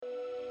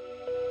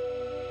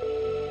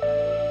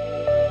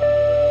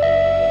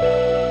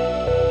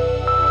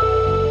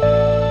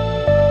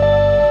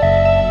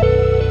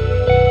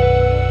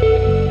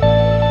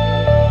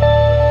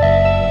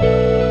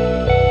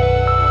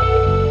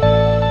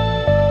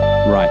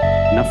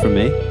Right, enough from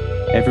me.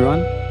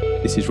 Everyone,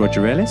 this is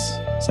Roger Ellis.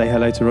 Say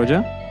hello to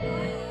Roger.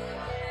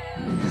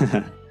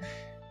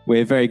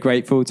 We're very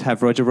grateful to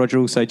have Roger. Roger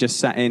also just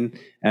sat in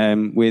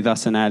with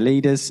us and our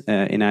leaders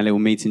in our little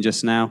meeting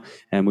just now,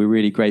 and we're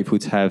really grateful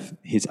to have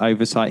his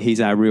oversight.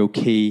 He's our real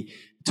key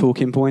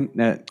talking point.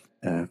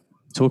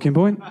 Talking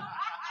point?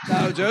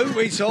 No, do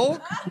we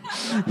talk?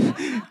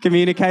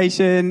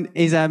 Communication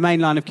is our main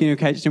line of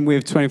communication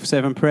with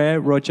 24/7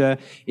 Prayer. Roger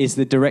is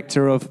the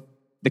director of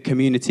the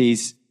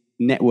community's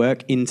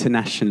network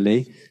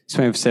internationally,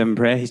 24/7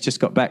 Prayer. He's just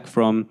got back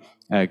from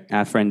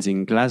our friends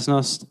in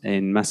Glasnost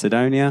in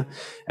Macedonia,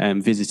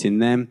 visiting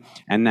them,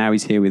 and now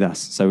he's here with us.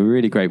 So we're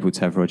really grateful to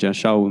have Roger.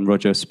 Charles and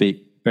Roger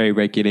speak very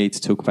regularly to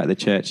talk about the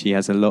church. He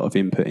has a lot of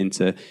input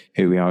into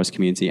who we are as a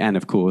community, and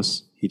of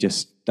course, he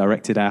just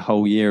directed our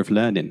whole year of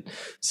learning.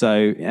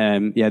 So,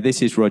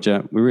 this is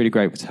Roger. We're really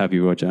grateful to have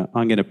you, Roger.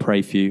 I'm going to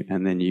pray for you,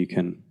 and then you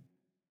can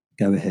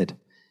go ahead.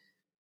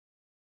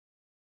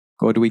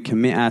 God, we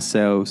commit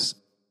ourselves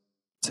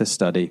to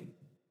study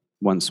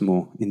once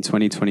more in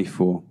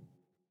 2024.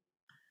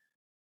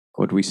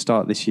 God, we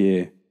start this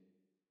year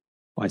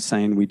by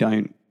saying we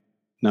don't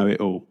know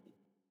it all.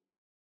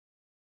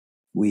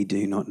 We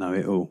do not know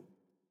it all.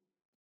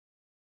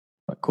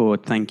 But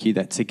God, thank you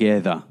that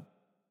together,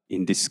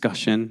 in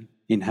discussion,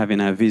 in having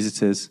our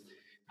visitors,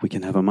 we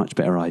can have a much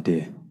better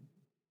idea.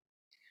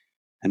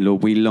 And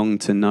Lord, we long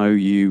to know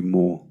you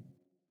more.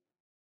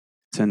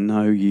 To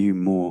know you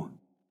more.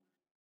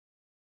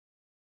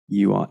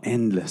 You are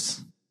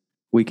endless.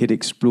 We could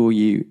explore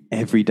you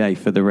every day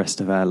for the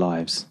rest of our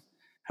lives,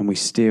 and we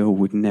still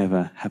would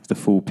never have the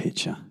full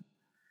picture.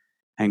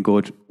 And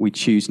God, we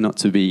choose not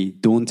to be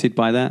daunted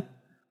by that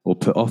or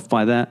put off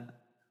by that,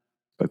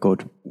 but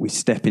God, we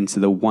step into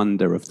the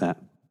wonder of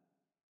that.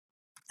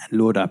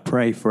 And Lord, I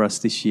pray for us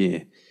this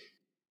year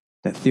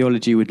that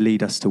theology would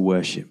lead us to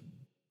worship,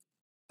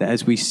 that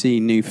as we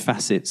see new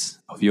facets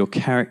of your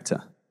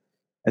character,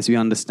 as we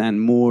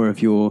understand more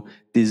of your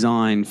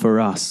design for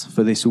us,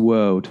 for this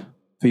world,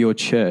 for your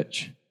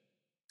church,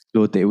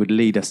 Lord, that it would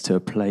lead us to a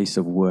place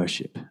of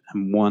worship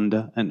and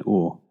wonder and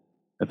awe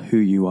of who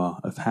you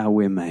are, of how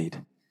we're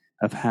made,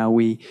 of how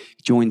we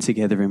join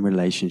together in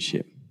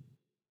relationship.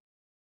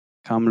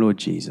 Come, Lord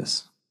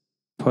Jesus,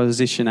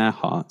 position our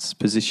hearts,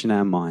 position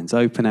our minds,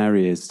 open our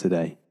ears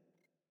today.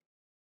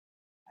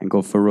 And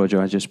God, for Roger,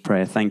 I just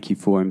pray, thank you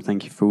for him.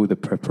 Thank you for all the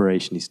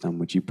preparation he's done.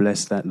 Would you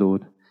bless that,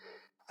 Lord?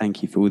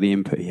 Thank you for all the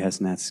input he has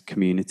in our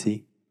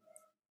community.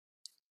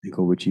 And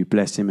God, would you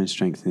bless him and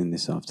strengthen him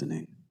this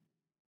afternoon?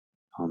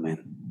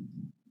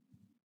 Amen.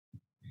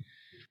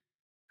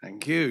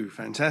 Thank you.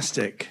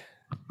 Fantastic.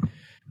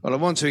 Well, I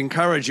want to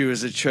encourage you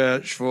as a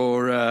church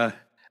for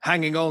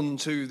hanging on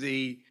to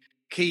the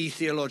key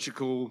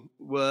theological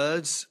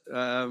words.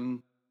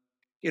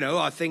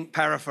 I think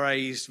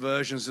paraphrased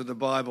versions of the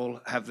Bible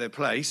have their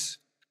place.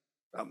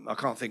 I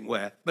can't think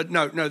where, but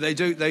no, they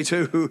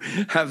do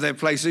have their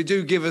place. They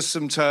do give us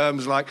some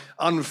terms like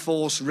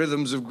unforced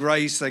rhythms of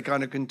grace. They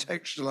kind of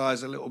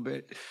contextualize a little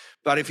bit.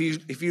 But if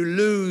you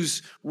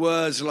lose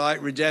words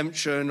like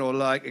redemption or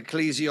like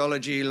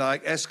ecclesiology,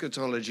 like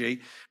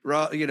eschatology,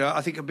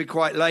 I think it'd be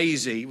quite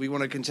lazy. We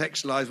want to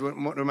contextualize, we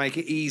want to make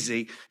it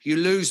easy. You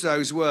lose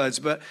those words,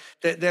 but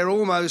they're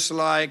almost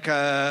like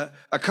a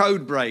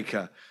code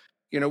breaker.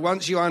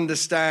 Once you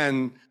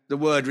understand the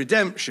word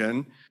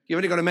redemption, you've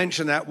only got to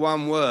mention that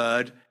one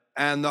word,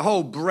 and the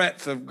whole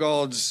breadth of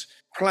God's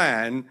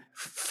plan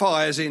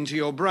fires into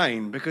your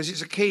brain because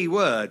it's a key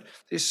word.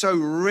 It's so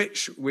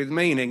rich with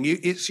meaning.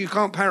 You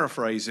can't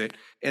paraphrase it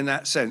in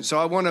that sense. So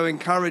I want to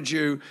encourage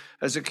you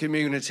as a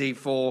community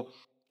for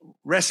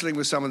wrestling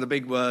with some of the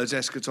big words,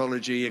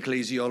 eschatology,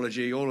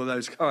 ecclesiology, all of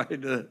those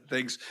kind of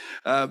things,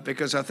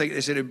 because I think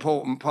it's an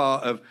important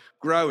part of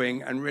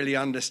growing and really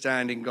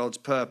understanding God's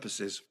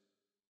purposes.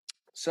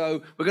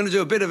 So we're going to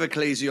do a bit of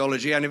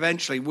ecclesiology, and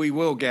eventually we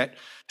will get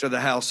to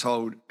the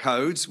household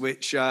codes,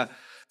 which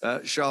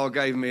Charles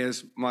gave me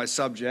as my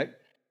subject.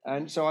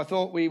 And so I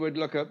thought we would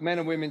look at men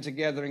and women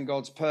together in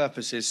God's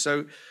purposes.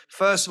 So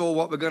first of all,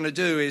 what we're going to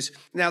do is,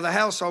 now the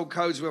household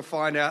codes we'll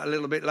find out a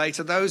little bit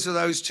later. Those are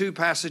those two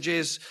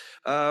passages.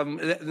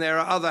 There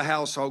are other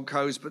household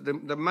codes, but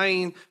the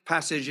main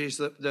passages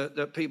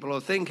that people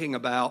are thinking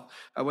about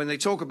when they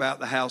talk about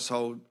the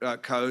household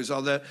codes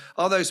are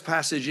those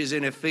passages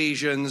in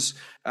Ephesians,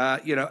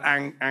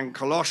 and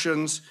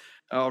Colossians.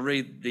 I'll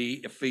read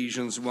the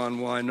Ephesians one,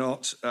 why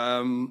not?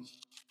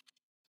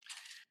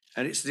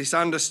 And it's this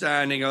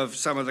understanding of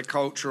some of the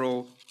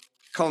cultural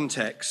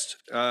context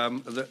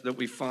that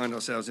we find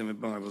ourselves in. The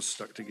Bible's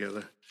stuck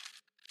together.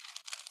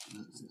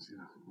 There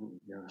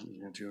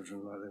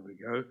we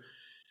go.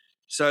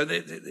 So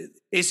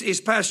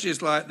it's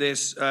passages like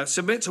this.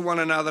 Submit to one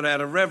another out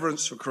of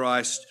reverence for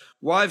Christ.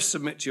 Wives,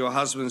 submit to your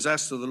husbands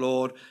as to the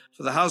Lord.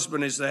 For the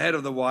husband is the head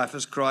of the wife,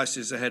 as Christ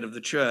is the head of the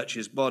church,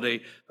 his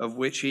body, of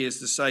which he is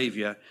the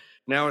Saviour.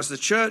 Now, as the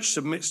church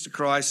submits to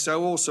Christ,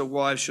 so also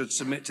wives should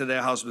submit to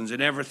their husbands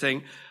in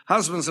everything.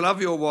 Husbands,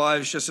 love your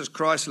wives just as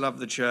Christ loved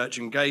the church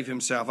and gave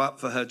himself up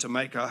for her to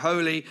make her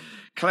holy,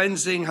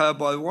 cleansing her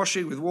by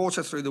washing with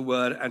water through the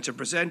word, and to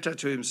present her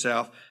to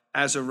himself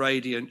as a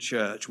radiant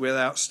church,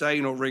 without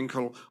stain or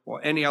wrinkle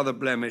or any other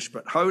blemish,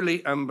 but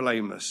holy and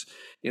blameless.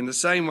 In the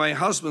same way,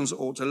 husbands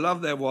ought to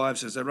love their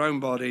wives as their own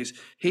bodies.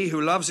 He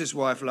who loves his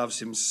wife loves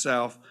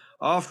himself.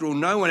 After all,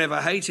 no one ever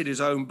hated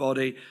his own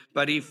body,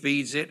 but he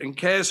feeds it and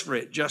cares for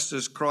it, just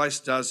as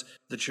Christ does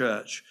the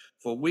church.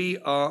 For we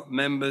are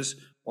members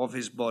of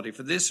his body.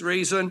 For this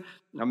reason,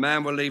 a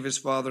man will leave his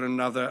father and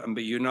mother and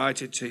be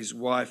united to his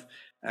wife,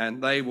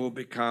 and they will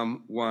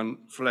become one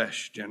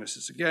flesh.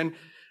 Genesis again.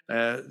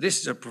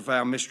 This is a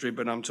profound mystery,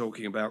 but I'm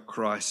talking about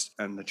Christ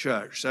and the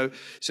church. So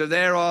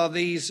there are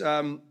these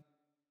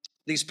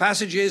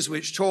passages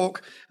which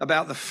talk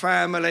about the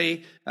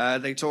family.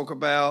 They talk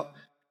about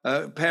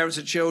parents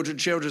and children,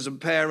 children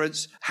and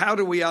parents. How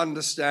do we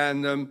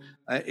understand them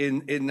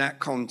in that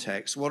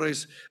context?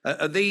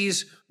 Are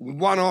these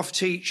one-off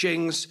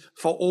teachings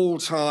for all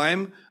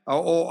time,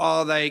 or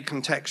are they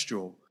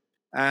contextual?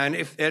 And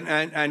if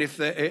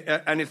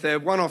they're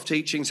one-off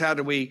teachings, how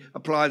do we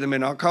apply them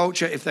in our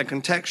culture? If they're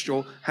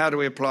contextual, how do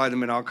we apply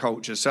them in our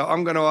culture? So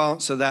I'm going to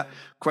answer that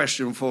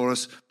question for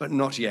us, but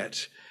not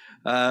yet.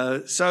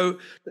 So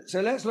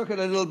let's look at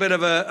a little bit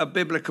of a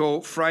biblical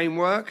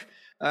framework.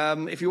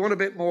 If you want a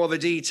bit more of a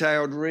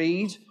detailed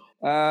read,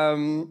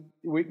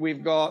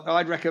 we've got,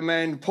 I'd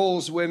recommend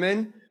Paul's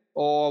Women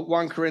or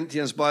 1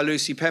 Corinthians by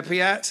Lucy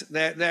Pepiat.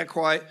 They're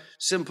quite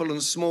simple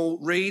and small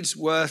reads,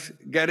 worth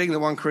getting. The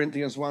 1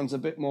 Corinthians one's a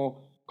bit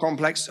more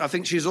complex. I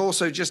think she's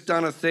also just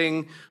done a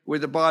thing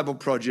with the Bible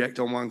Project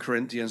on 1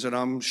 Corinthians, and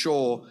I'm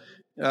sure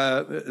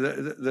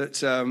that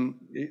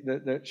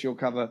she'll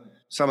cover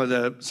some of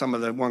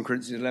the 1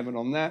 Corinthians 11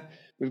 on that.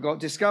 We've got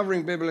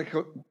Discovering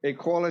Biblical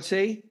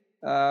Equality.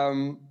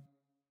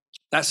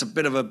 That's a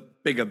bit of a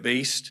bigger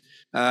beast.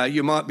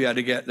 You might be able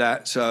to get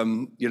that,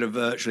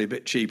 virtually a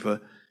bit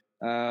cheaper.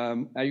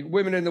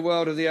 Women in the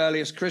World of the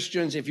Earliest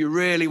Christians. If you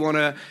really want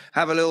to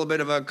have a little bit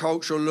of a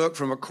cultural look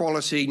from a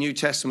quality New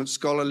Testament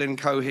scholar, Lynn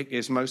Cohick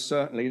is most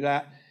certainly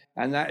that.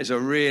 And that is a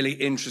really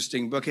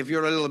interesting book. If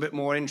you're a little bit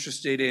more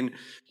interested in,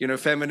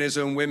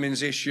 feminism,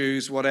 women's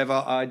issues,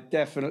 whatever, I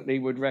definitely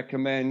would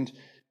recommend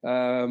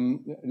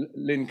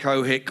Lynn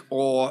Cohick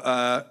or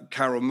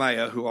Carol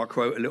Mayer, who I'll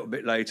quote a little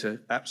bit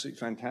later. Absolutely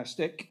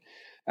fantastic.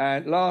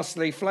 And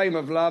lastly, Flame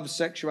of Love,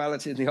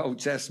 Sexuality in the Old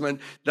Testament.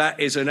 That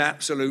is an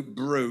absolute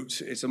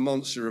brute. It's a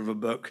monster of a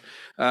book.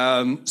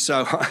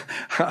 So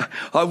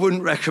I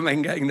wouldn't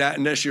recommend getting that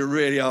unless you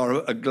really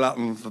are a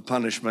glutton for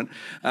punishment.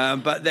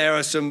 But there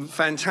are some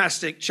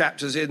fantastic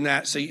chapters in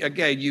that. So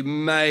again, you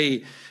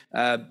may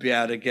be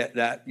able to get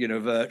that,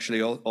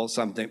 virtually or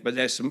something. But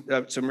there's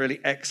some really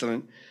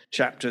excellent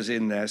chapters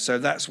in there. So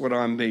that's what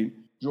I'm being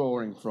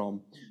drawing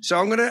from. So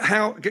I'm going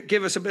to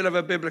give us a bit of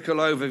a biblical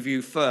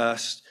overview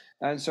first.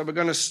 And so we're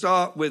going to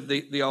start with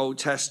the Old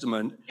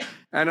Testament.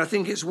 And I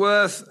think it's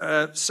worth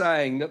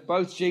saying that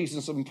both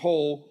Jesus and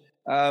Paul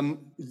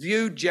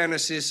viewed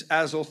Genesis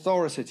as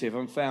authoritative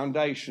and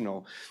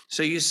foundational.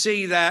 So you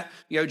see that,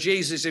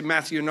 Jesus in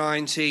Matthew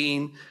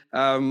 19,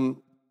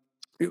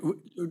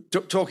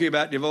 talking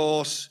about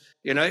divorce.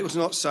 It was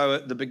not so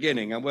at the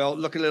beginning. And we'll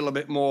look a little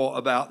bit more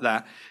about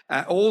that.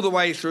 All the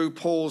way through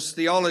Paul's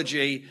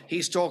theology,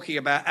 he's talking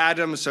about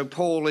Adam. So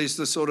Paul is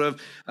the sort of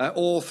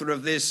author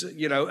of this,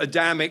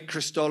 Adamic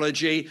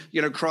Christology.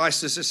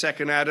 Christ is the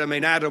second Adam.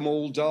 In Adam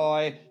all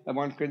die. And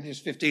 1 Corinthians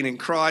 15, in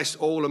Christ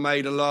all are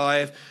made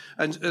alive.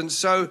 And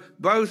so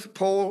both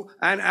Paul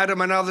and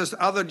Adam and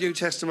other New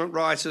Testament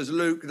writers,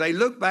 Luke, they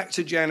look back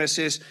to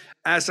Genesis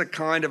as a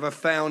kind of a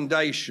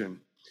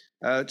foundation.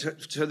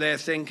 To their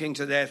thinking,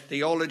 to their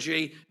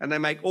theology, and they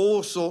make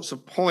all sorts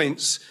of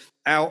points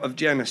out of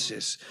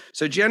Genesis.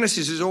 So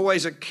Genesis is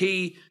always a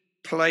key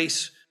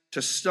place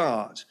to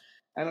start.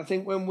 And I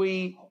think when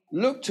we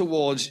look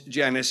towards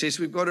Genesis,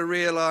 we've got to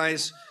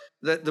realize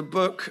that the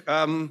book,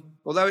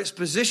 although it's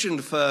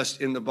positioned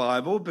first in the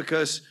Bible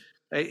because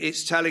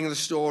it's telling the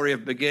story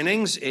of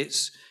beginnings,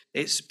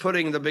 it's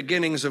putting the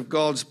beginnings of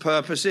God's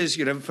purposes,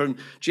 from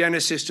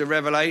Genesis to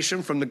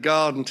Revelation, from the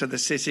garden to the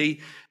city.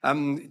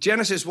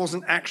 Genesis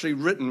wasn't actually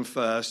written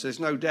first.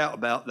 There's no doubt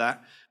about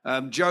that.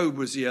 Job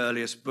was the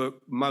earliest book,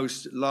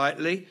 most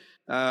likely.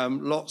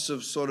 Lots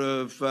of sort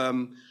of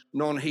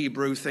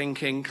non-Hebrew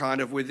thinking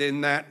kind of within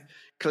that,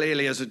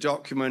 clearly as a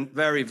document,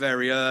 very,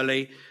 very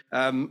early.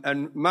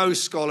 And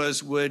most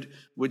scholars would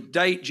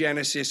date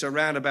Genesis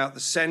around about the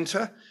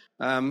center.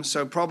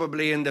 So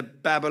probably in the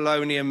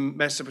Babylonian,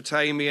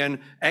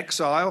 Mesopotamian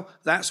exile,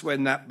 that's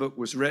when that book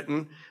was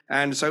written.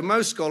 And so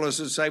most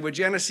scholars would say, well,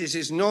 Genesis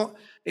is not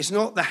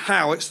the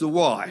how, it's the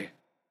why.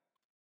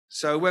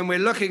 So when we're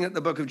looking at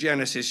the book of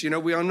Genesis,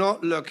 we are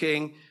not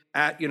looking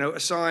at, a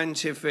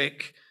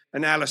scientific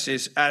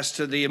analysis as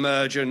to the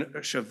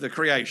emergence of the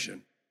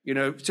creation.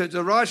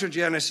 The writer of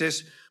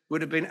Genesis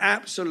would have been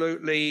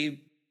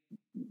absolutely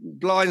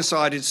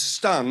blindsided,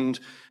 stunned,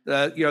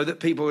 that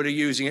people are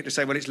using it to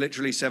say, well, it's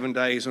literally 7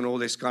 days and all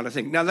this kind of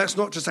thing. Now, that's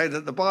not to say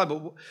that that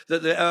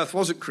the earth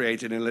wasn't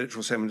created in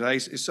literal 7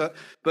 days.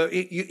 But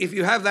if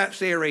you have that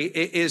theory,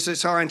 it is a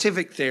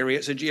scientific theory.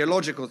 It's a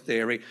geological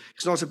theory.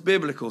 It's not a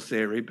biblical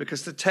theory,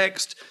 because the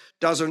text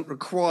doesn't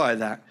require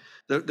that.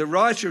 The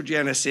writer of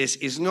Genesis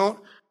is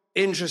not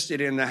interested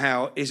in the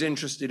how, is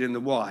interested in the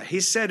why.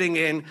 He's setting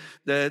in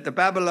the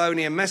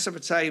Babylonian,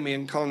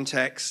 Mesopotamian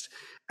context,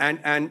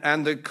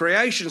 and the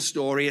creation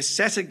story is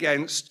set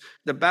against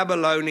the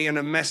Babylonian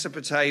and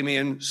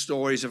Mesopotamian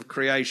stories of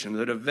creation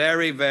that are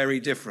very, very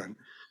different.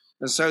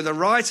 And so the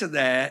writer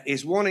there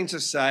is wanting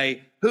to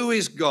say, who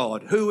is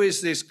God? Who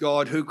is this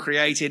God who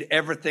created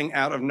everything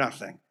out of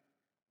nothing?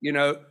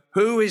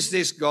 Who is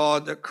this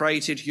God that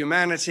created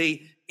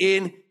humanity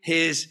in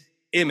his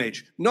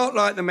image? Not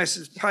like the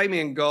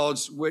Mesopotamian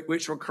gods,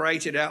 which were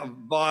created out of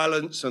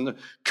violence and the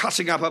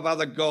cutting up of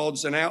other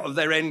gods and out of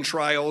their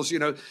entrails,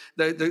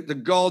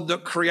 the God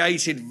that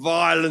created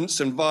violence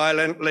and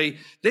violently.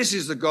 This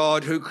is the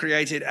God who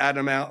created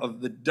Adam out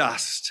of the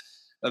dust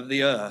of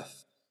the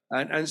earth.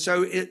 And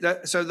so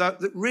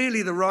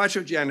really the writer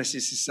of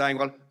Genesis is saying,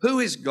 well, who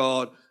is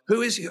God?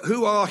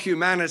 Who are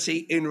humanity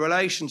in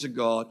relation to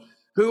God?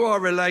 Who are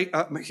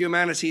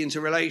humanity into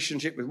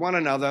relationship with one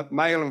another,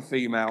 male and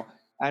female?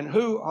 And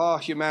who are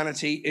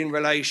humanity in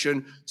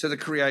relation to the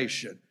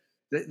creation?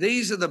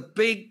 These are the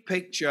big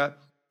picture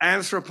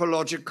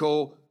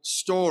anthropological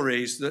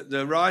stories that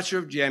the writer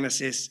of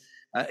Genesis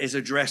is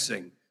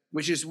addressing,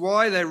 which is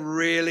why they're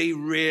really,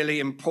 really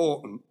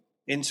important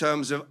in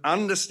terms of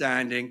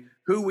understanding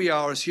who we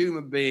are as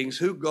human beings,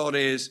 who God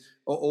is,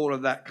 or all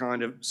of that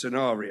kind of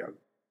scenario.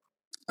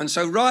 And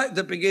so right at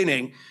the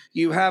beginning,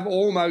 you have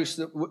almost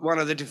one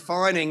of the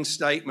defining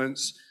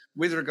statements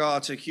with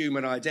regard to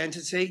human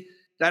identity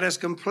that has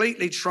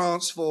completely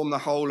transformed the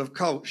whole of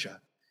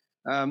culture.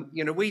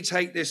 We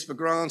take this for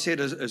granted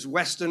as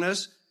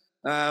Westerners,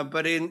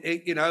 but in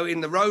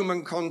the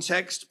Roman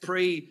context,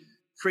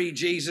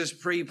 pre-Jesus,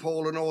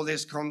 pre-Paul and all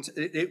this,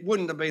 it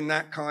wouldn't have been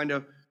that kind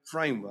of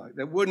framework.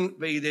 There wouldn't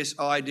be this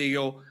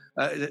ideal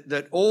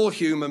that all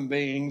human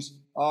beings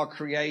are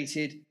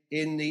created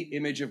in the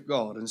image of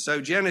God. And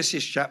so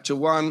Genesis chapter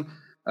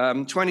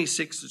 1,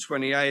 26 to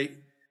 28,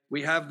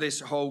 we have this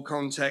whole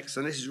context,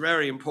 and this is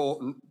very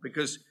important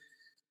because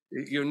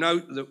you'll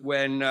note that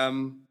when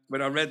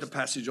I read the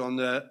passage on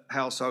the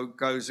household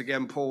goes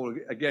again, Paul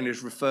again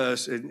is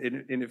refers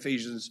in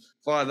Ephesians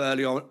 5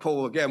 early on.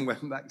 Paul again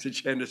went back to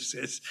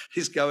Genesis.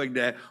 He's going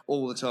there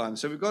all the time.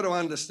 So we've got to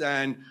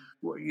understand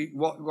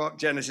what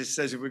Genesis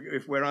says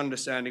if we're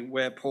understanding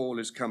where Paul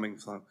is coming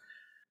from.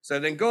 So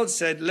then God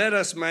said, let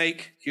us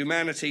make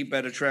humanity,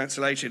 better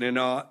translation, in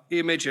our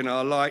image and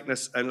our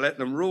likeness, and let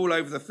them rule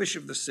over the fish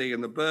of the sea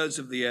and the birds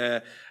of the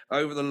air,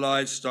 over the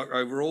livestock,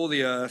 over all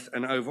the earth,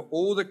 and over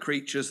all the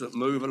creatures that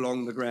move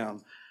along the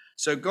ground.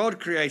 So God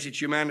created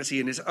humanity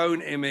in his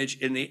own image.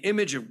 In the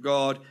image of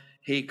God,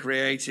 he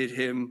created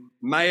him,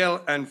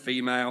 male and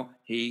female,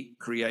 he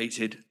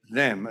created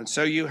them. And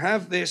so you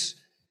have this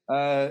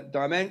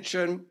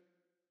dimension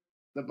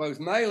that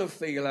both male and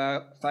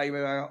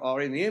female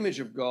are in the image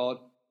of God.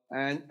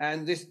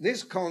 And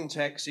this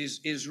context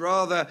is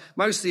rather,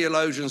 most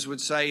theologians would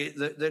say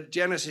that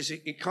Genesis,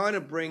 it kind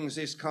of brings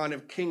this kind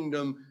of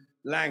kingdom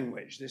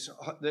language,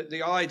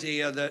 the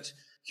idea that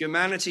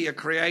humanity are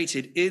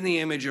created in the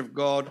image of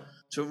God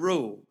to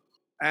rule.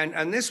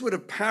 And this would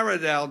have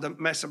paralleled the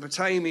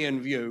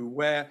Mesopotamian view,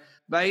 where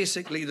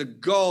basically the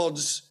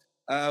gods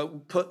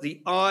put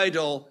the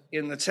idol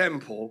in the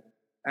temple,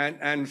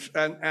 and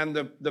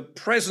the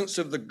presence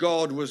of the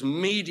God was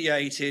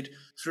mediated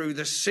through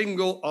the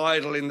single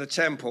idol in the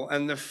temple.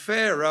 And the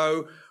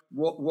Pharaoh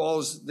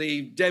was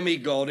the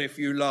demigod, if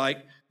you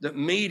like, that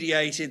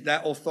mediated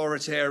that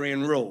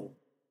authoritarian rule.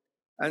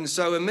 And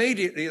so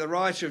immediately the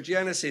writer of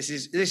Genesis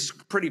this is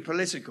pretty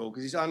political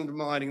because he's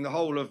undermining the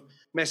whole of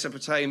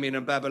Mesopotamian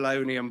and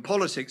Babylonian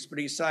politics, but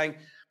he's saying,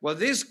 well,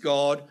 this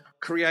God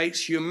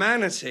creates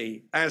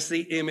humanity as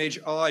the image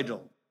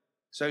idol.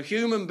 So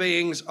human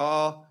beings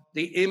are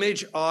the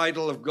image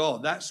idol of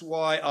God. That's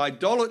why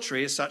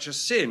idolatry is such a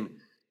sin,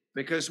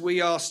 because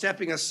we are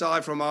stepping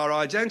aside from our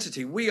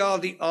identity. We are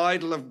the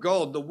idol of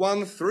God, the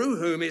one through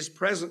whom his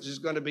presence is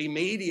going to be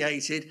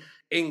mediated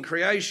in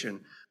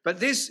creation. But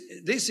this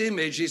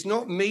image is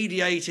not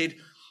mediated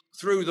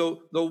through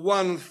the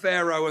one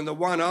Pharaoh and the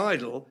one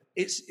idol.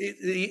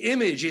 The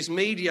image is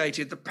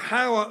mediated. The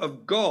power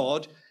of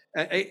God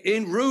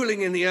in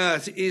ruling in the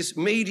earth is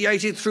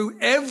mediated through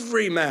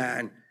every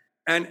man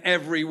and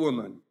every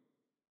woman.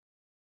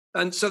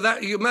 And so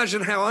that you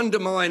imagine how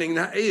undermining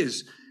that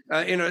is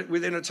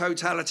within a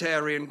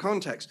totalitarian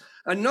context.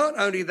 And not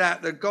only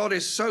that, that God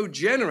is so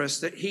generous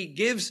that he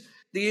gives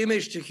the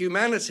image to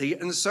humanity,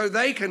 and so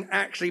they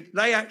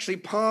actually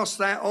pass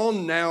that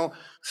on now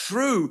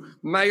through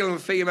male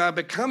and female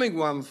becoming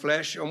one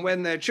flesh. And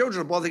when their children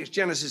are born, I think it's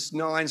Genesis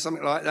 9,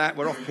 something like that,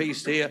 we're off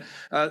piste here,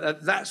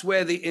 that's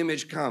where the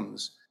image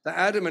comes. That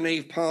Adam and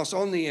Eve pass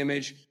on the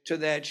image to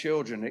their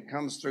children. It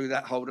comes through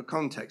that whole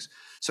context.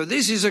 So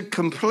this is a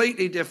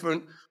completely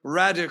different,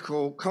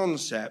 radical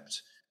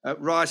concept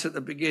right at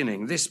the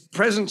beginning, this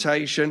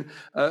presentation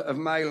of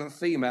male and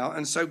female.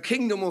 And so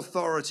kingdom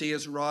authority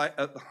is right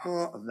at the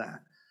heart of that.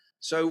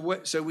 So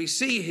we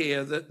see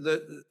here that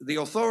the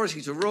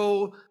authority to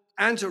rule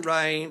and to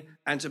reign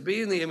and to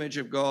be in the image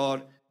of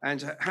God and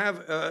to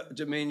have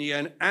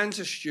dominion and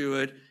to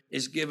steward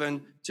is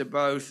given to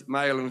both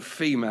male and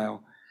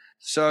female.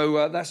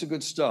 So that's a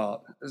good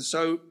start.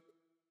 So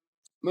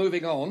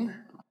moving on,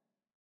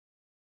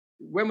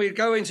 when we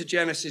go into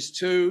Genesis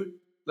 2,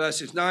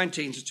 verses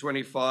 19 to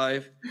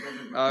 25,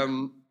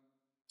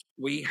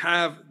 we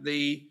have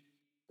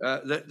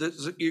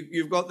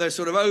you've got the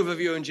sort of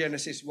overview in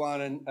Genesis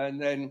 1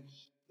 and then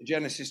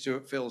Genesis 2,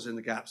 it fills in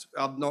the gaps.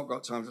 I've not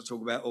got time to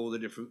talk about all the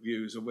different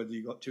views or whether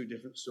you've got two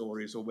different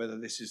stories or whether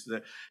this is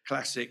the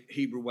classic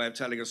Hebrew way of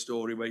telling a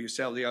story where you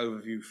tell the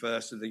overview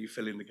first and then you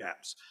fill in the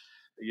gaps.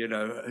 You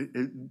know,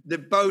 they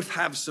both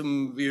have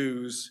some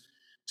views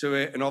to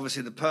it. And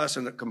obviously the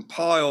person that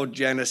compiled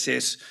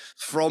Genesis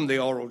from the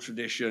oral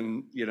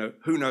tradition, you know,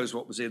 who knows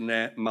what was in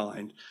their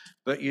mind.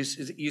 But you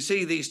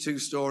see these two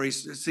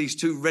stories, these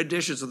two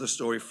renditions of the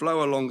story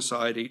flow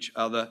alongside each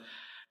other.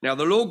 Now,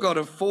 the Lord God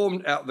had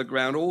formed out of the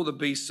ground all the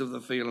beasts of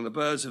the field and the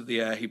birds of the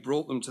air. He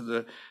brought them to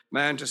the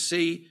man to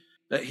see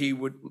that he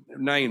would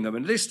name them.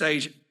 And at this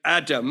stage,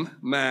 Adam,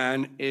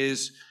 man,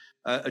 is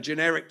a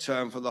generic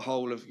term for the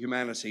whole of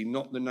humanity,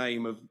 not the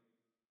name of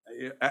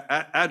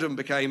Adam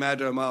became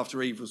Adam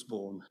after Eve was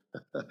born,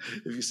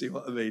 if you see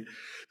what I mean.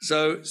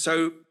 So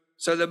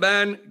the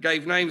man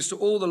gave names to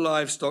all the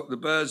livestock, the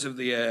birds of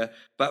the air,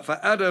 but for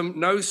Adam,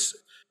 no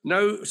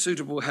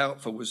suitable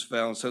helper was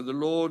found. So the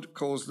Lord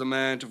caused the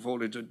man to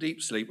fall into a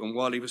deep sleep, and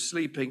while he was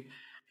sleeping,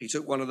 he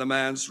took one of the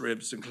man's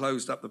ribs and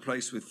closed up the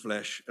place with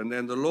flesh. And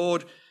then the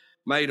Lord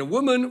made a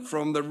woman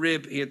from the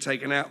rib he had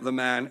taken out of the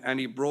man, and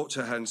he brought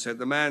to her and said,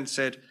 the man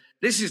said,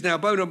 this is now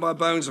bone of my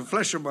bones and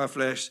flesh of my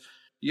flesh.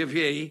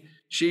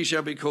 She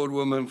shall be called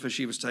woman, for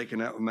she was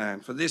taken out of man.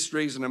 For this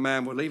reason, a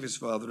man will leave his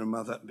father and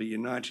mother and be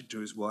united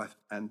to his wife,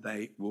 and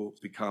they will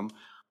become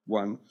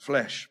one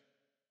flesh.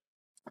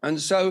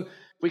 And so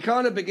we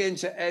kind of begin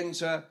to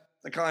enter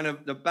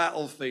the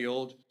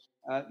battlefield.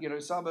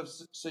 Some have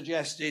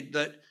suggested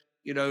that,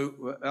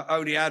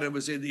 only Adam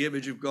was in the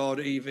image of God,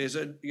 Eve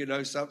isn't.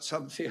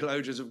 Some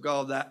theologians have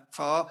gone that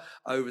far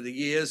over the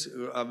years.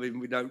 I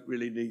mean, we don't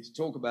really need to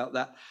talk about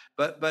that.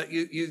 But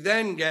you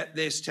then get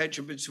this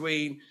tension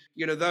between,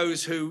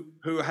 those who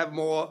have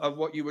more of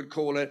what you would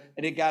call an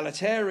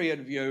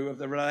egalitarian view of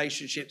the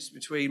relationships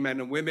between men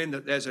and women,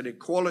 that there's an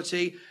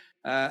equality,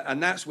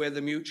 and that's where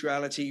the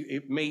mutuality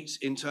it meets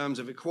in terms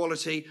of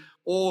equality,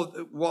 or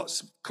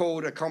what's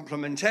called a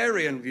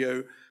complementarian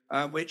view,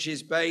 which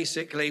is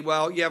basically,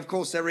 well, yeah, of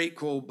course they're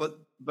equal,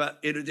 but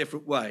in a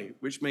different way,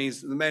 which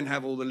means the men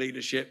have all the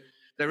leadership.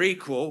 They're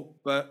equal,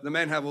 but the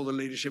men have all the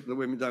leadership and the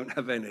women don't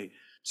have any.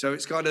 So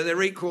it's kind of,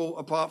 they're equal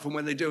apart from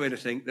when they do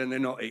anything, then they're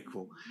not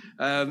equal.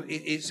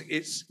 It's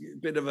a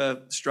bit of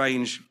a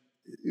strange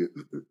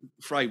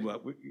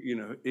framework,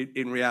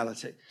 in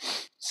reality.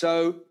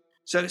 So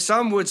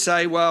some would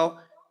say,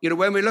 well,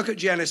 when we look at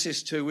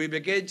Genesis 2, we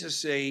begin to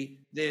see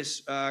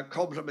this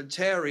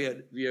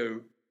complementarian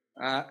view.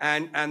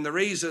 And the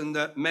reason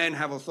that men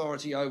have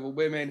authority over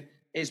women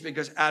is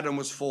because Adam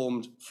was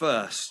formed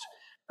first.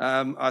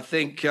 I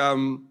think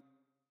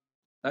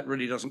that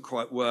really doesn't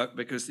quite work,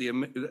 because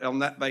on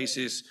that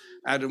basis,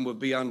 Adam would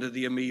be under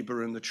the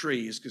amoeba and the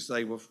trees, because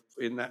they were,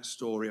 in that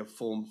story, are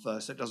formed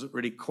first. That doesn't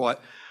really quite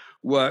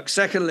work.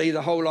 Secondly,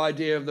 the whole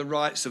idea of the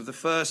rights of the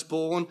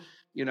firstborn.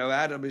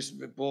 Adam is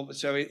born,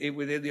 so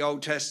within the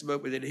Old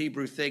Testament, within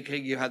Hebrew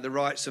thinking, you had the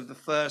rights of the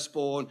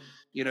firstborn.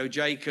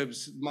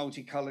 Jacob's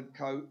multicolored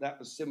coat, that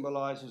was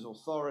symbolized as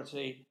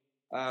authority.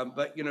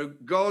 But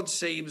God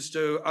seems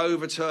to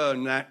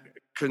overturn that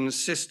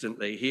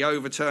consistently. He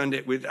overturned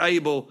it with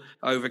Abel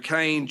over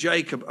Cain,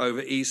 Jacob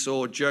over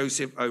Esau,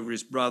 Joseph over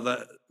his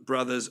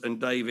brothers, and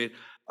David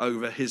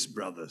over his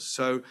brothers.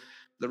 So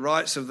the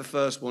rights of the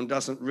firstborn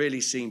doesn't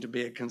really seem to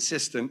be a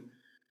consistent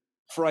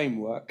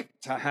framework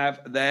to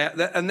have there.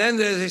 And then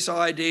there's this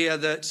idea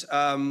that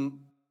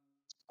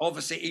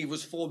obviously Eve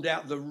was formed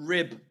out of the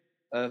rib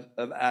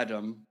of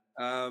Adam.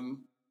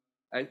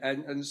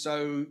 And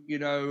so,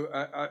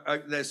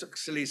 there's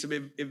actually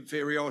some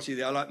inferiority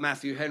there. Like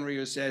Matthew Henry,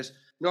 who says,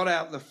 not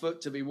out of the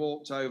foot to be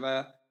walked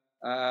over,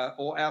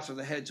 or out of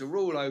the head to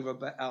rule over,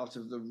 but out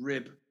of the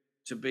rib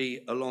to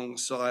be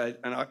alongside.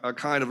 And I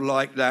kind of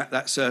like that.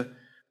 That's a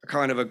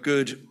kind of a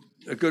good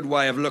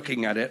way of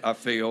looking at it, I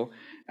feel.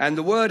 And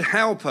the word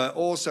helper,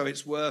 also,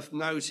 it's worth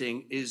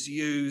noting, is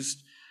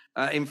used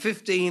in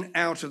 15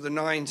 out of the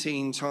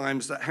 19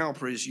 times that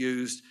helper is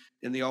used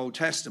in the Old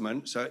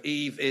Testament. So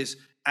Eve is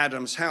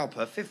Adam's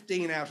helper.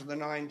 15 out of the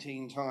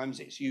 19 times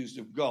it's used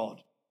of God.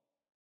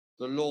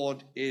 The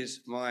Lord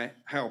is my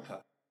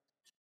helper.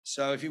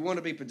 So if you want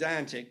to be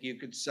pedantic, you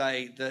could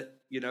say that,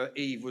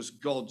 Eve was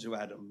God to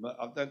Adam. But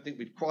I don't think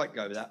we'd quite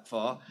go that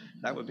far.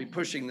 That would be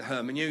pushing the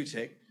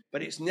hermeneutic.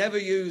 But it's never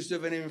used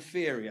of an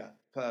inferior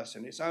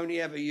person. It's only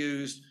ever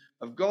used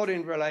of God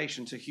in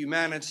relation to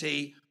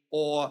humanity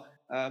or,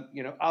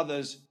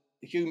 others,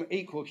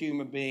 equal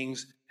human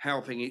beings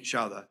helping each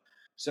other.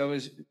 So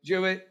as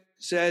Jewett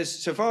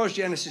says, so far as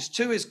Genesis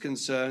 2 is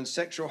concerned,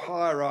 sexual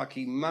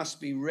hierarchy must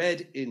be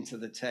read into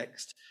the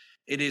text.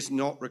 It is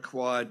not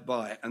required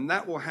by it. And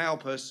that will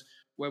help us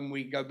when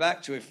we go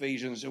back to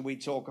Ephesians and we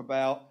talk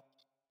about,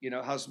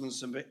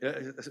 husbands,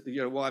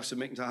 wives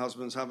submitting to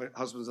husbands,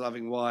 husbands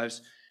loving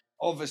wives.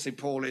 Obviously,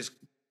 Paul is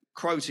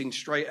quoting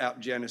straight out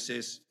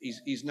Genesis.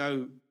 He's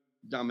no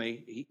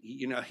dummy.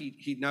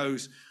 He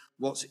knows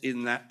what's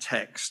in that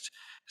text.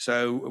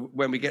 So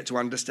when we get to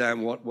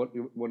understand what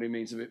he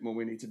means a bit more,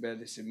 we need to bear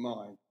this in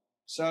mind.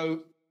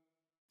 So,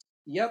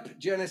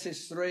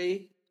 Genesis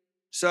 3.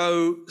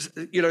 So,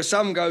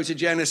 some go to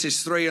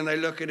Genesis 3 and they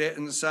look at it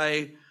and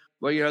say,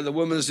 well, the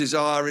woman's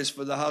desire is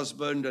for the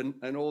husband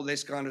and all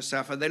this kind of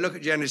stuff. And they look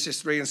at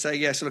Genesis 3 and say,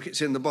 yes, look,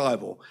 it's in the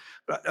Bible.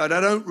 But I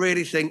don't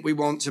really think we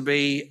want to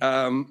be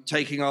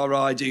taking our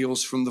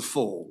ideals from the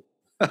fall.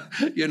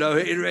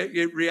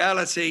 In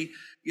reality,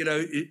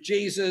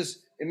 Jesus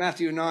in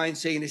Matthew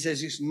 19, he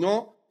says it's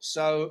not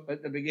so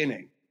at the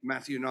beginning,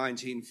 Matthew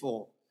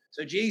 19:4.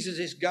 So Jesus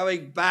is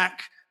going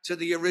back to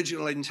the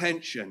original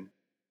intention,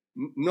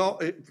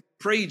 not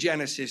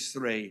pre-Genesis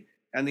 3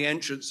 and the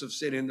entrance of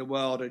sin in the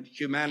world and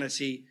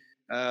humanity,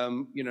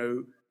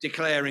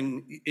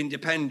 declaring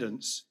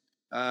independence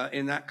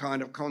in that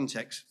kind of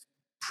context.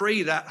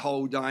 Pre that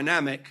whole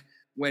dynamic,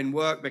 when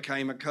work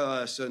became a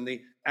curse and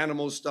the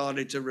animals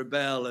started to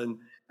rebel and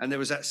there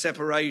was that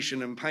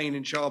separation and pain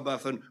in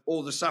childbirth and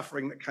all the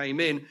suffering that came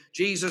in,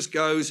 Jesus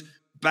goes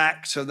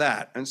back to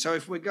that. And so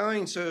if we're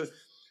going to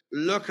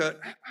look at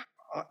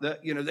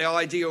the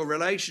ideal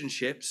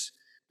relationships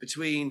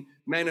between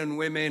men and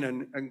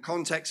women and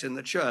context in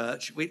the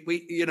church, we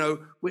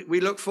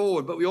look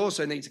forward, but we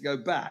also need to go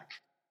back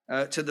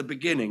to the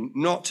beginning,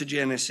 not to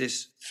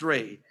Genesis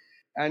 3.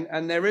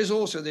 And there is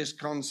also this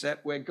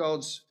concept where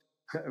God's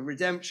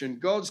redemption,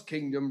 God's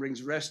kingdom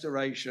brings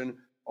restoration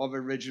of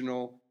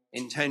original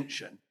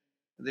intention.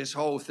 This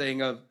whole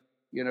thing of,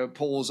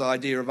 Paul's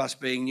idea of us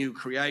being new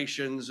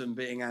creations and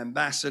being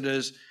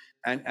ambassadors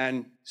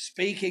and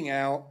speaking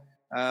out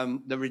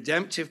the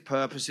redemptive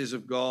purposes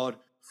of God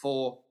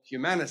for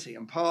humanity.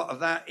 And part of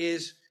that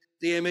is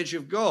the image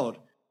of God,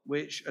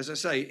 which, as I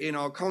say, in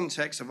our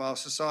context of our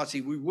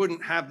society, we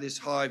wouldn't have this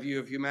high view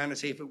of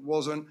humanity if it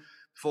wasn't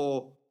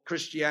for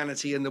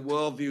Christianity and the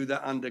worldview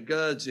that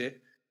undergirds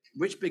it,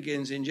 which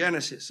begins in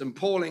Genesis. And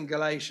Paul in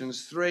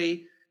Galatians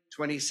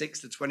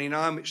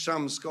 3:26-29, which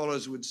some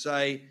scholars would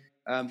say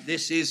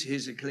this is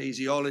his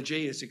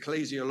ecclesiology, his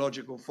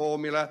ecclesiological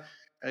formula.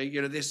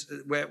 This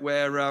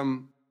where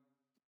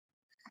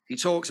he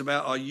talks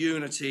about our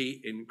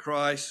unity in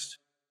Christ.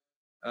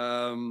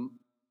 Let's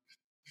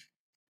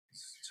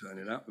turn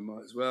it up, we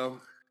might as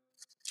well.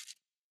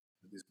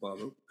 This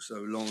Bible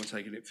so long, I've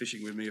taken it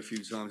fishing with me a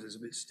few times, it's a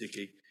bit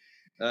sticky.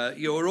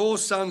 You're all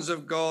sons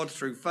of God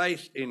through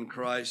faith in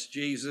Christ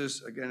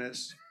Jesus. Again,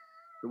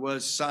 the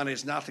word son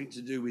is nothing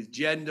to do with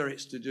gender.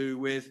 It's to do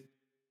with,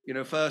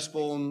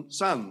 firstborn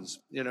sons.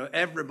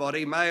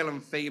 Everybody, male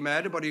and female,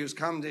 everybody who's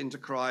come into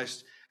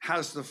Christ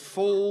has the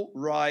full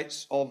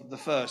rights of the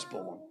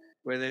firstborn,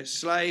 whether it's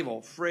slave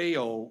or free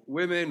or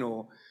women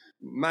or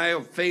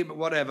male, female,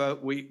 whatever.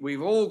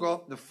 We've all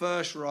got the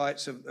first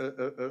rights of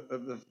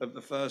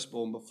the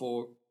firstborn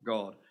before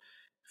God.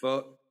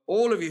 For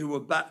all of you who were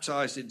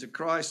baptized into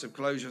Christ have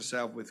closed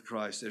yourself with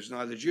Christ. There's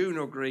neither Jew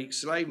nor Greek,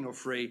 slave nor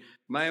free,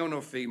 male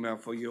nor female,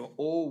 for you're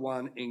all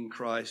one in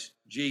Christ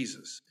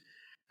Jesus.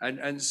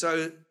 And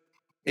so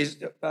it's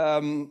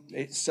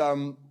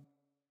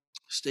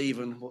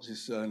Stephen, what's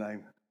his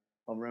surname?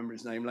 I'll remember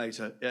his name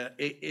later.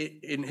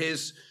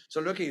 He's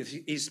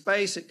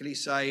basically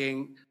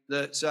saying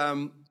that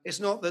it's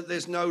not that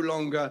there's no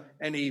longer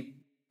any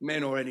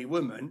men or any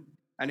women.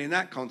 And in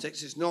that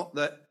context, it's not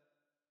that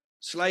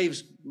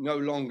slaves no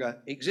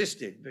longer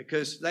existed,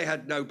 because they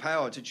had no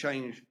power to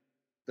change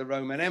the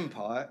Roman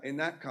Empire in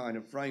that kind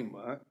of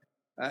framework.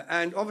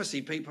 And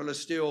obviously people are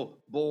still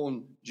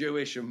born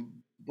Jewish and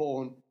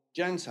born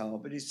Gentile,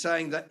 but he's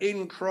saying that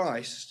in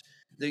Christ,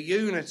 the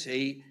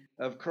unity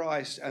of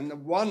Christ and the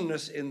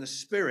oneness in the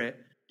Spirit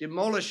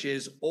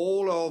demolishes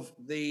all of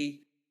the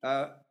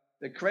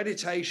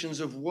accreditations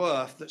of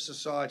worth that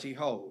society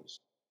holds.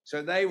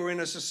 So they were in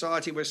a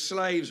society where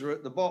slaves were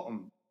at the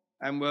bottom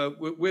and were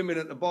women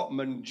at the bottom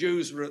and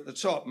Jews were at the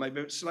top.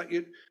 Maybe it's like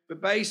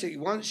but basically,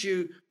 once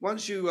you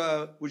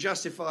were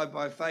justified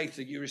by faith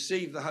and you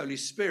received the Holy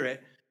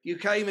Spirit, you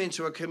came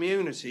into a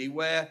community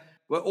where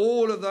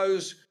all of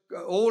those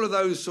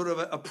sort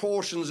of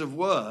portions of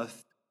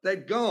worth,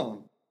 they'd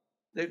gone.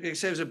 It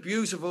says a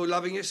beautiful,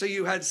 loving it. So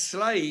you had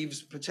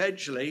slaves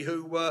potentially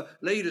who were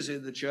leaders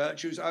in the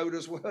church, whose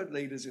owners weren't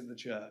leaders in the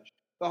church.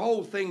 The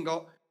whole thing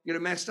got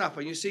messed up,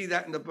 and you see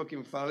that in the book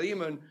in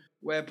Philemon,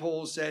 where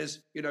Paul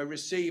says,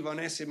 receive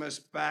Onesimus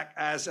back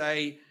as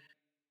a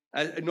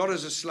not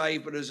as a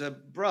slave, but as a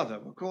brother.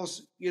 Of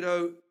course,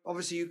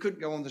 obviously you couldn't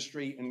go on the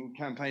street and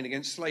campaign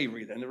against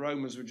slavery then. The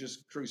Romans would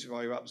just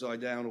crucify you upside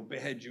down or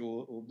behead you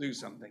or do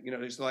something.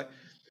 It's like,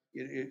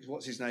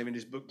 what's his name in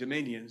his book,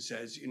 Dominion,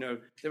 says,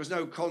 there was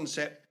no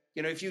concept.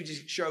 If you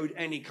just showed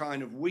any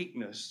kind of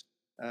weakness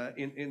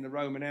in the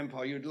Roman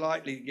Empire, you'd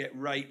likely get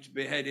raped,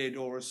 beheaded,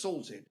 or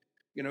assaulted.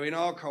 In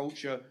our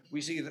culture,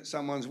 we see that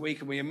someone's weak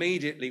and we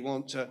immediately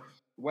want to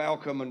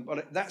welcome,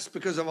 but that's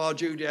because of our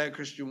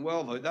Judeo-Christian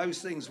worldview. Those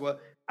things were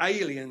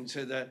alien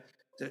to the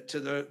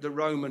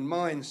Roman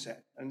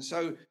mindset. And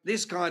so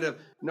this kind of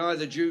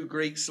neither Jew,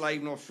 Greek,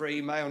 slave nor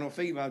free, male nor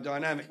female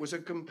dynamic was a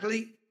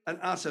complete and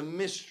utter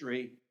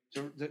mystery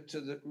to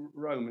the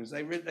Romans.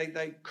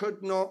 They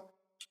could not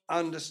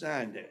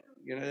understand it.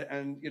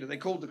 They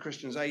called the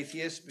Christians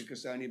atheists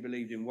because they only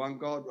believed in one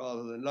God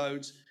rather than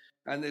loads.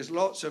 And there's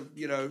lots of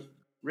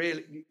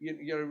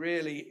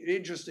really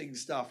interesting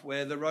stuff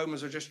where the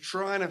Romans are just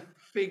trying to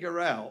figure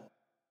out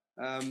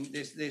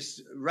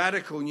this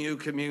radical new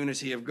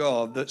community of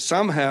God that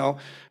somehow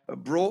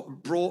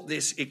brought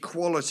this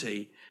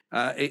equality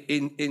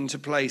into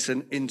place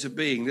and into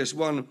being. There's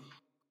one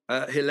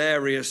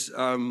hilarious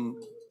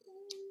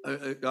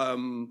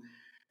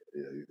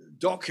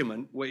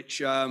document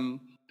which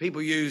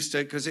people use to,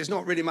 because there's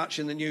not really much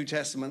in the New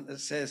Testament that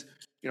says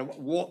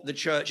what the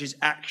churches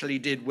actually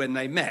did when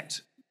they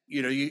met.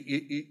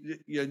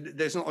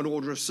 There's not an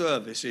order of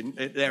service in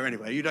there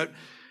anyway. You don't,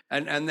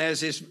 and there's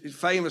this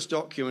famous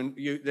document.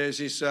 There's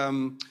this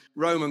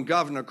Roman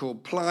governor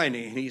called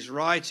Pliny, and he's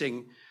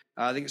writing.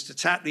 I think it's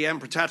to the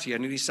Emperor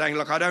Tatian, and he's saying,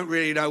 "Look, I don't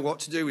really know what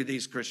to do with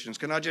these Christians.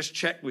 Can I just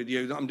check with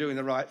you that I'm doing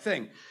the right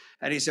thing?"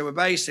 And he said, "Well,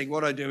 basically,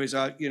 what I do is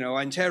I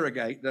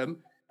interrogate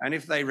them, and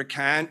if they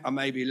recant, I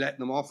maybe let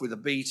them off with a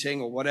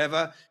beating or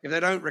whatever. If they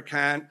don't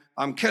recant,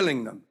 I'm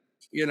killing them."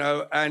 Is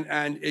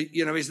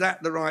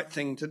that the right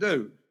thing to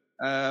do?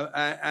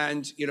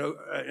 And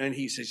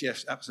he says,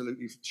 yes,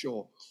 absolutely,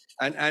 sure.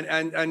 And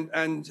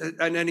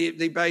then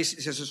he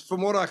basically says,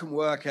 from what I can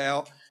work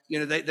out,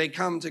 they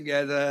come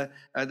together,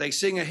 they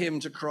sing a hymn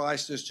to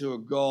Christ as to a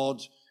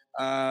God.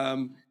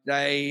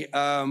 They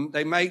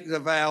make the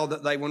vow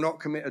that they will not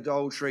commit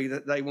adultery,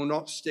 that they will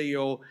not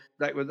steal,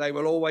 that they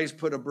will always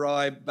put a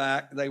bribe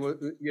back. They will,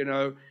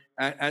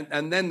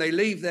 and then they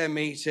leave their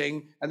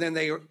meeting, and then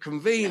they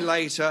convene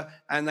later,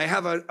 and they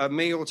have a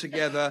meal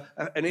together,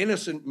 an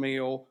innocent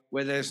meal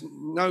where there's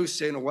no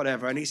sin or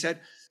whatever. And he said,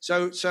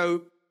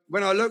 so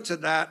when I looked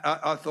at that,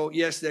 I thought,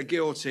 yes, they're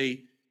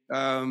guilty.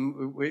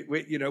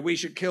 We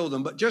should kill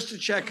them. But just to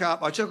check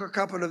up, I took a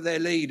couple of their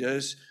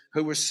leaders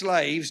who were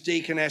slaves,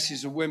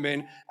 deaconesses of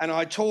women, and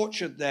I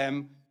tortured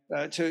them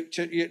and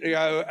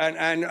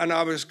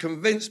I was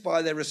convinced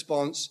by their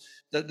response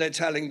that they're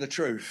telling the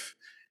truth.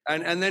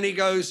 And then he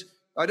goes,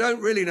 I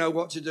don't really know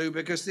what to do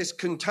because this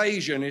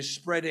contagion is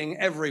spreading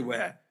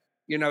everywhere.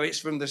 It's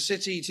from the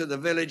city to the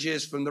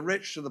villages, from the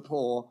rich to the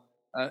poor.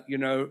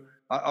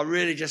 I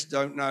really just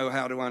don't know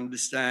how to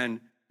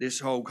understand this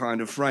whole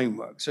kind of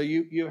framework. So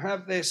you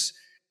have this,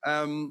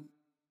 where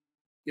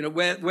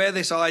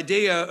this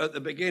idea at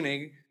the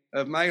beginning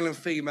of male and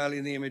female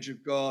in the image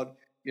of God,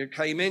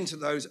 came into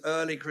those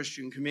early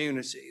Christian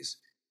communities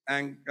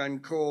and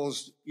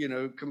caused,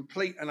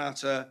 complete and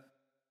utter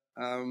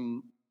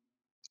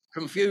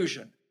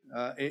confusion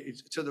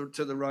to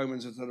the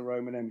Romans and to the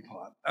Roman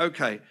Empire.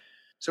 Okay,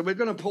 so we're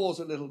going to pause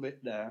a little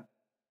bit there.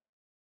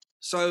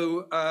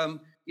 So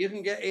you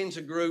can get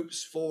into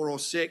groups 4 or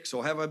 6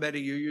 or however many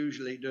you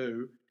usually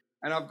do.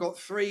 And I've got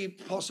 3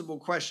 possible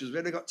questions. We've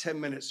only got 10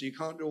 minutes, so you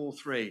can't do all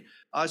 3.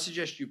 I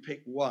suggest you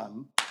pick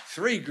one.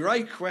 3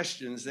 great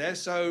questions there.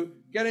 So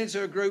get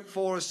into a group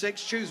 4 or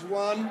 6, choose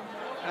one,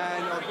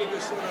 and I'll give you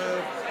sort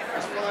of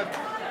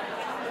 5.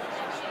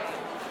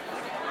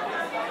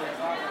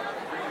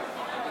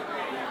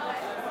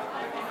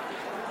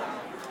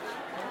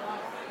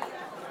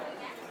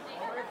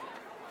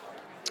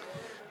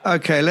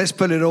 Okay, let's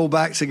put it all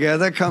back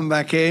together. Come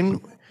back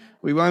in.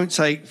 We won't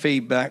take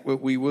feedback,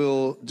 but we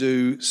will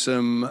do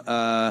some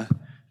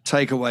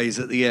takeaways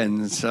at the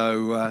end.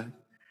 So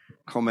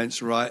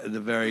comments right at the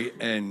very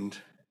end.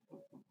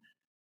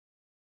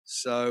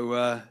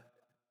 So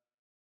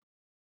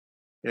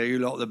you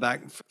lot at the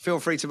back. Feel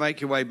free to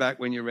make your way back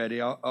when you're ready.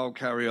 I'll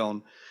carry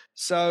on.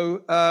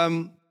 So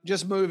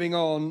just moving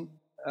on,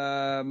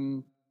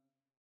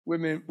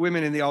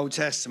 women in the Old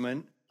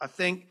Testament. I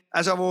think,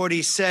 as I've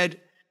already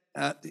said,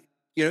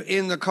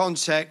 in the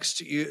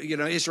context,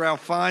 Israel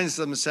finds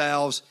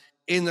themselves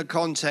in the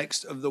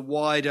context of the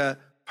wider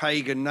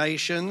pagan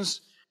nations,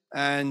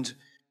 and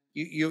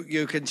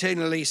you're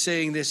continually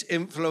seeing this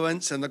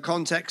influence, and the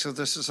context of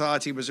the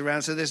society was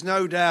around. So there's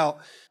no doubt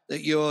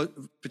that you're,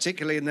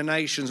 particularly in the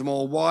nations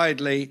more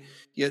widely,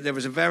 there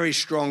was a very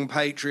strong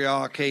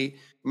patriarchy,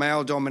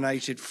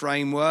 male-dominated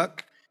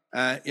framework,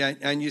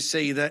 and you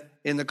see that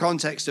in the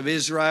context of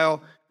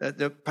Israel,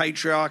 the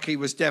patriarchy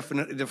was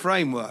definitely the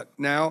framework.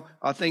 Now,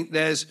 I think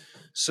there's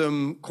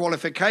some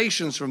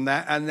qualifications from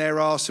that, and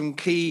there are some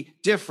key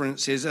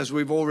differences, as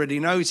we've already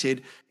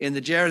noted, in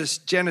the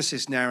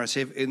Genesis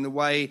narrative, in the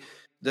way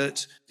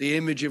that the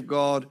image of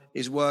God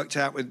is worked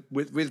out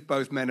with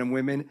both men and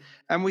women.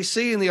 And we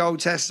see in the Old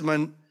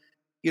Testament,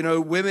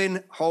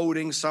 women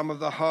holding some of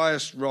the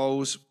highest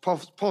roles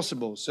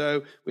possible.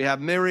 So we have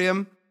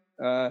Miriam,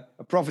 a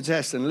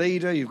prophetess and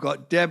leader. You've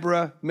got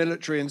Deborah,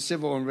 military and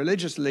civil and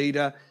religious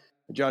leader,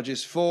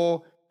 Judges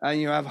 4. And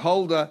you have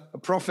Huldah, a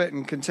prophet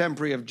and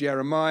contemporary of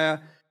Jeremiah,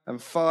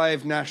 and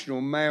 5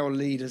 national male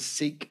leaders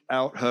seek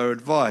out her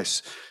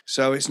advice.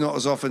 So it's not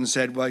as often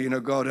said, well,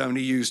 God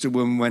only used a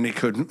woman when he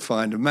couldn't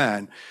find a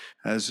man,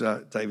 as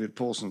David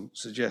Pawson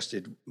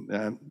suggested.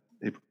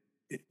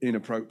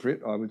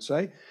 Inappropriate, I would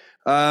say.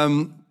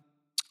 But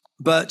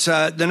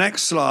the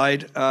next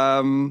slide,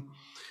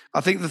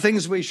 I think the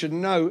things we should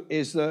know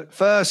is that,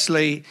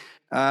 firstly,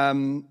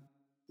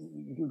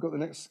 we've got the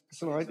next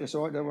slide. It's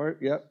all right, don't worry.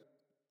 Yeah.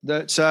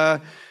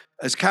 That,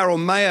 as Carol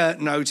Mayer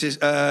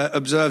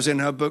observes in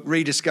her book,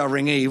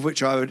 Rediscovering Eve,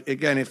 which I would,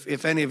 again,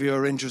 if any of you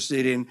are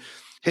interested in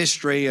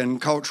history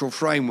and cultural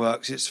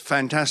frameworks, it's a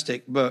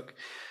fantastic book.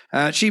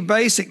 She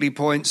basically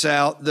points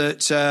out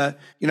that,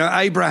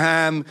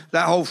 Abraham,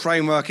 that whole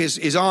framework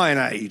is Iron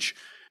Age.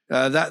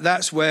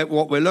 That's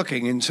what we're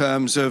looking in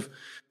terms of,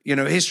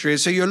 history.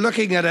 So you're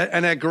looking at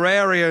an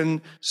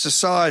agrarian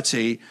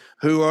society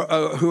who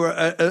are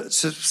at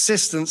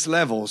subsistence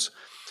levels.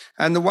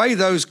 And the way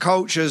those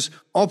cultures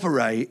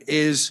operate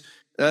is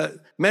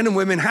men and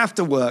women have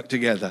to work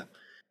together.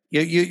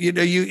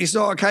 It's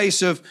not a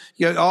case of,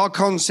 our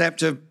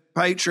concept of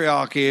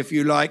patriarchy, if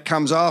you like,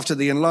 comes after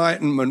the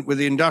Enlightenment with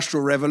the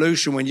Industrial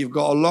Revolution, when you've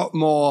got a lot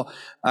more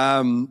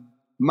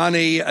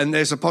money and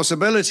there's a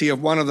possibility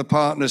of one of the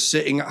partners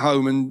sitting at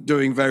home and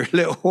doing very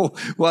little.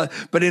 Well,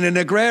 but in an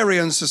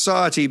agrarian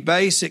society,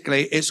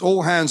 basically, it's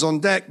all hands on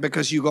deck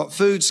because you've got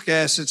food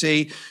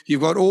scarcity,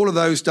 you've got all of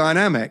those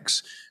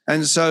dynamics.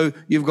 And so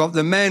you've got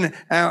the men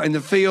out in the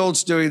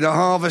fields doing the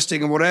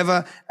harvesting and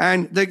whatever,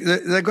 and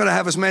they've got to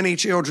have as many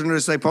children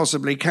as they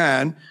possibly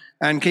can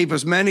and keep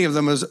as many of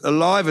them as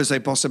alive as they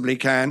possibly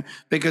can,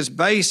 because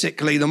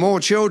basically the more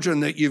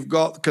children that you've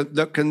got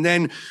that can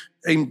then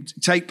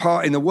take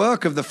part in the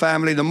work of the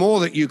family, the more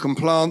that you can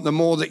plant, the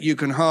more that you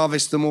can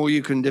harvest, the more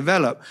you can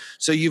develop.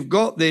 So you've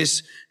got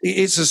this,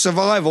 it's a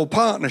survival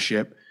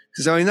partnership.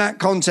 So in that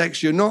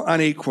context, you're not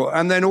unequal.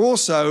 And then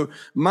also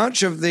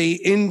much of the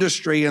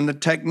industry and the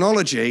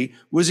technology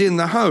was in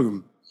the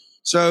home.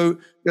 So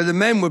the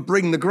men would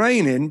bring the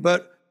grain in,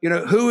 but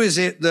who is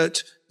it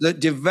that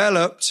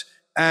developed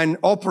and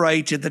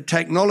operated the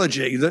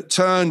technology that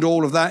turned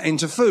all of that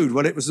into food?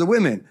 Well, it was the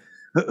women.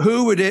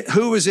 Who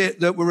was it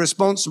that were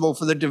responsible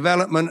for the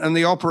development and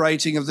the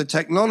operating of the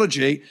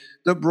technology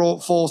that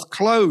brought forth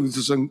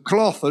clothes and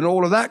cloth and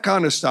all of that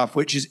kind of stuff,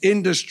 which is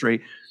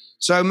industry?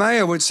 So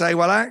Mayer would say,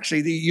 well,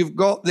 actually, you've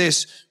got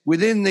this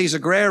within these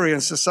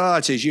agrarian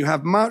societies. You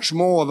have much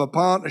more of a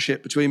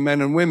partnership between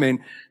men and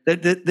women.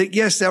 That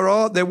yes,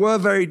 there were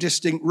very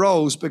distinct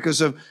roles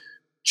because of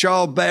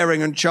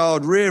childbearing and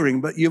child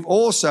rearing, but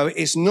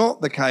it's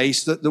not the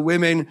case that the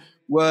women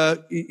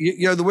were,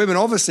 the women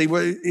obviously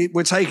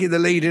were taking the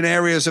lead in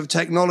areas of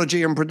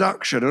technology and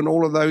production and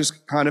all of those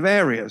kind of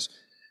areas.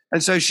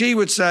 And so she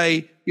would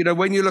say,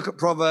 when you look at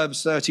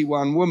Proverbs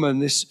 31 woman,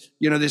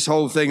 this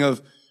whole thing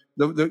of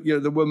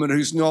the woman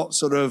who's not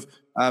sort of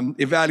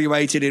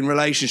evaluated in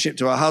relationship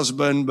to her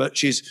husband, but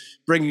she's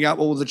bringing up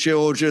all the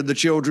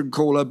children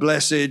call her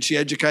blessed, she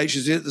educates,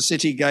 she's at the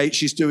city gate,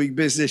 she's doing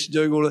business, she's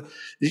doing all of,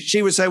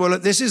 she would say, well,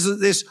 look, this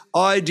isn't this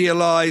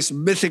idealized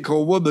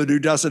mythical woman who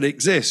doesn't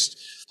exist.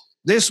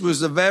 This was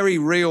the very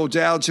real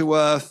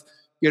down-to-earth,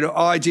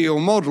 ideal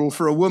model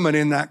for a woman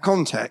in that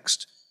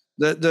context.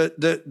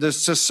 The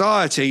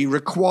society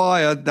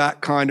required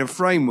that kind of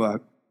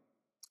framework.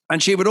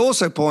 And she would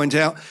also point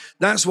out,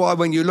 that's why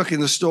when you look in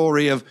the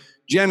story of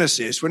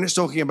Genesis, when it's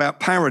talking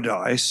about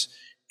paradise,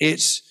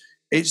 it's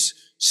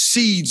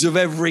seeds of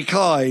every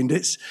kind.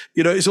 It's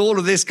all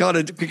of this kind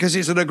of, because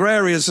it's an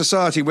agrarian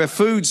society where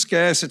food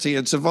scarcity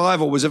and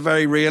survival was a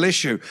very real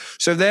issue.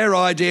 So their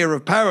idea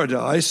of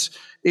paradise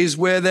is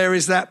where there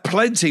is that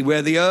plenty,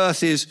 where the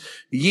earth is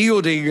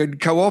yielding and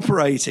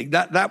cooperating.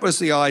 That was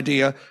the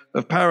idea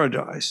of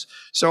paradise.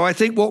 So I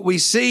think what we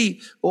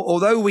see,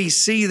 although we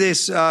see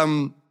this,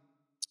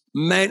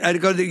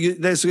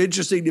 there's an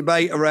interesting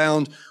debate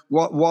around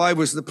why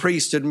was the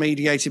priesthood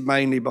mediated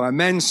mainly by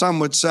men. Some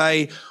would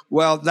say,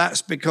 well,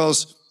 that's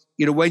because,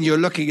 when you're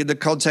looking at the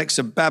context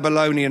of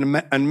Babylonian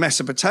and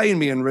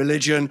Mesopotamian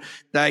religion,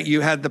 that you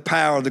had the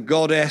power of the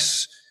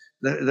goddess,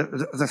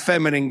 the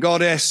feminine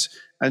goddess,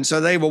 and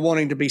so they were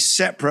wanting to be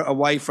separate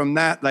away from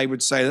that. They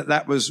would say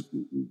that was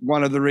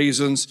one of the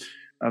reasons.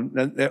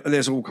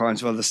 There's all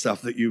kinds of other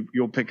stuff that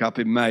you'll pick up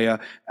in Mayer,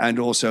 and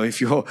also if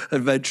you're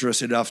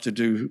adventurous enough to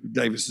do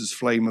Davis's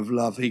Flame of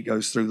Love, he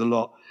goes through the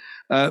lot.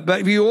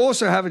 But you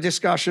also have a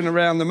discussion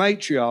around the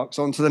matriarchs.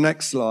 On to the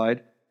next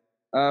slide.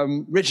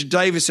 Richard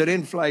Davison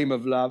in Flame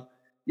of Love,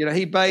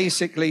 he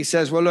basically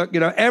says, well, look,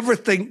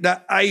 everything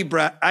that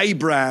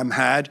Abraham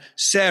had,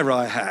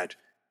 Sarai had,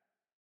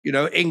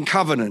 in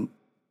covenant.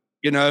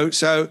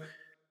 So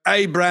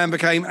Abraham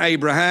became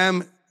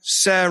Abraham,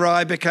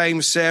 Sarai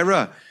became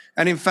Sarah.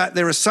 And in fact,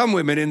 there are some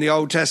women in the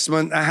Old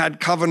Testament that had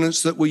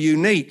covenants that were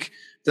unique,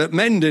 that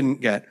men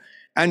didn't get.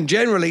 And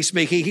generally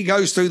speaking, he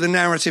goes through the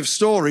narrative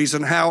stories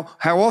and how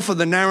often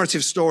the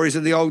narrative stories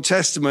of the Old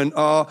Testament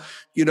are,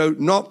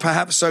 not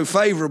perhaps so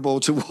favorable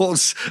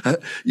towards,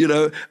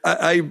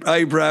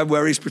 Abraham,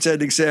 where he's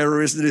pretending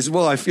Sarah isn't his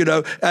wife,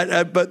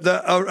 but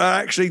that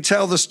actually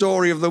tell the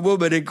story of the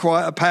woman in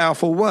quite a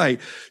powerful way.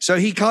 So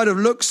he kind of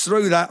looks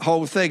through that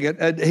whole thing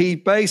and he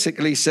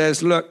basically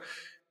says, look,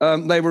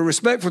 they were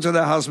respectful to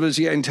their husbands,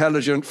 yet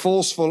intelligent,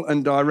 forceful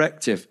and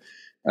directive.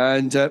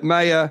 And the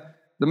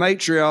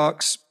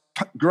matriarchs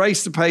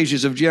grace the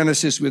pages of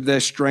Genesis with their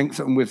strength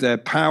and with their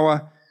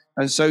power.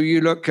 And so you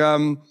look,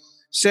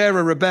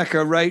 Sarah,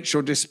 Rebecca,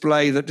 Rachel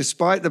display that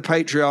despite the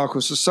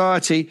patriarchal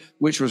society,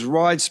 which was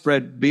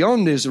widespread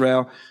beyond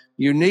Israel,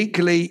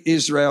 uniquely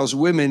Israel's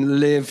women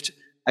lived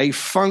a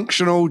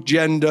functional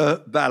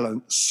gender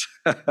balance.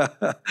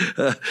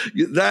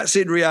 That's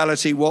in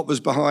reality what was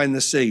behind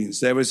the scenes.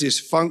 There was this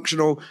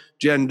functional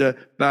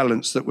gender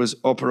balance that was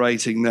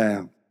operating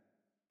there.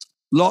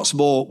 Lots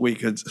more we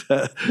could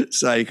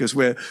say because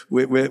we're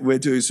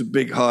doing some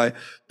big high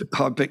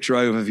picture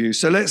overview.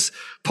 So let's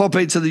pop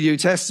into the New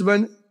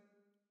Testament.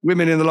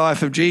 Women in the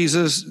life of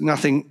Jesus,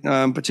 nothing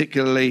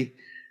particularly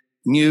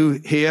new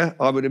here,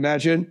 I would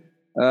imagine.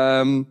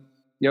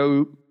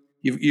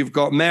 You've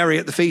got Mary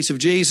at the feet of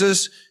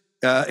Jesus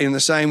in the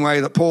same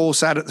way that Paul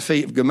sat at the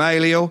feet of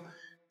Gamaliel.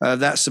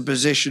 That's the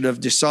position of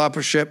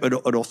discipleship and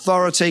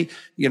authority.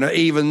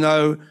 Even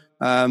though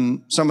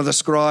some of the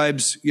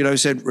scribes,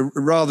 said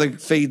rather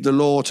feed the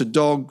law to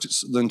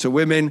dogs than to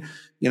women.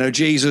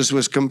 Jesus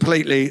was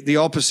completely the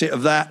opposite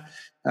of that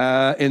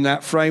in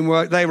that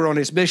framework. They were on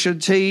his mission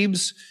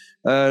teams,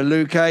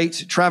 Luke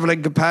 8,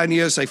 traveling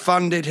companions. They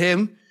funded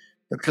him,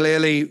 but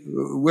clearly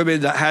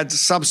women that had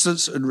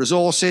substance and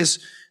resources,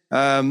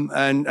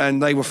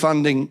 and they were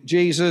funding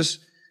Jesus.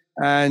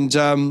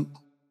 And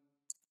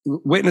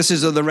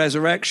witnesses of the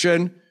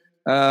resurrection.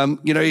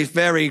 He's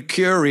very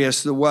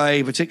curious the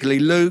way, particularly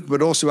Luke,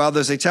 but also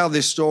others, they tell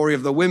this story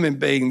of the women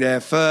being there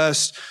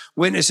first,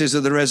 witnesses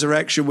of the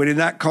resurrection, when in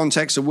that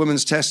context, a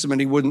woman's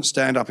testimony wouldn't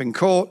stand up in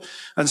court.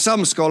 And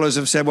some scholars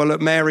have said, well,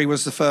 look, Mary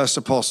was the first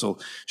apostle.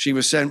 She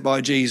was sent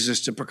by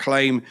Jesus to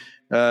proclaim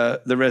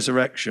the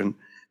resurrection.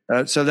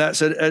 So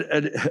that's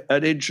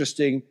an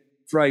interesting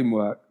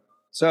framework.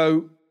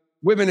 So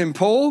women in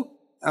Paul,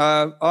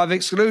 I've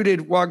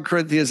excluded 1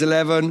 Corinthians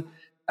 11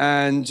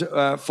 and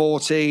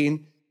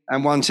 14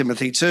 and 1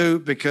 Timothy 2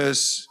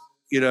 because,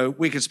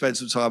 we could spend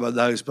some time on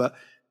those, but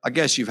I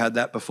guess you've had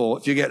that before.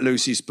 If you get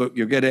Lucy's book,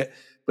 you'll get it.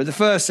 But the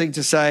first thing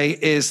to say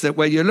is that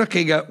when you're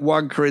looking at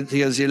 1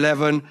 Corinthians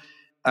 11,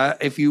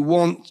 if you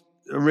want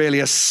really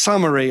a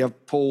summary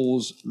of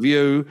Paul's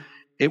view,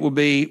 it will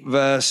be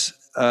verse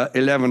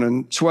 11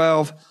 and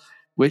 12,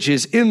 which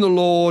is, in the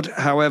Lord,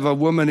 however,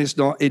 woman is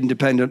not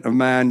independent of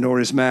man, nor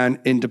is man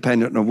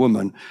independent of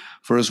woman.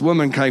 For as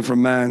woman came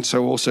from man,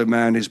 so also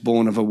man is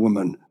born of a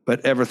woman.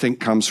 But everything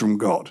comes from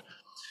God.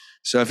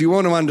 So if you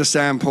want to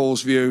understand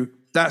Paul's view,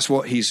 that's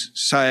what he's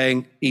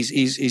saying.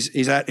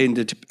 He's at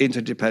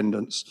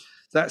interdependence.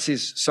 That's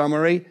his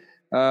summary.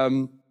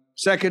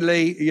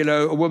 Secondly,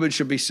 a woman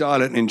should be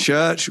silent in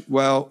church.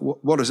 Well,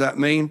 what does that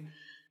mean?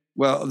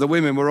 Well, the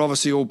women were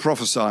obviously all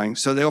prophesying,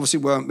 so they obviously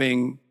weren't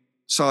being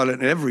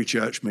silent in every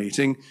church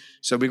meeting.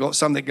 So we've got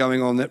something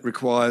going on that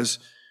requires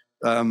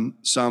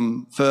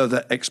some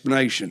further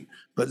explanation.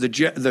 But the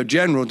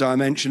general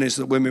dimension is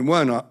that women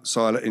were not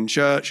silent in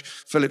church.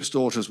 Philip's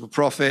daughters were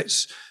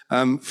prophets.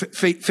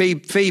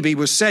 Phoebe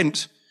was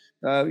sent,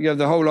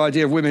 the whole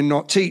idea of women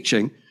not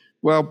teaching.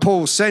 Well,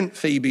 Paul sent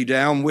Phoebe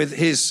down with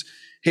his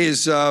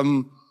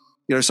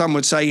some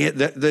would say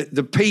that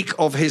the peak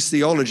of his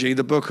theology,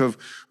 the book of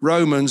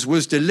Romans,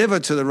 was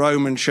delivered to the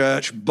Roman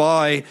church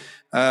by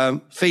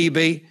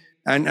Phoebe,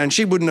 and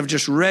she wouldn't have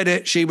just read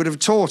it, she would have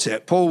taught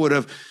it. Paul would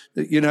have,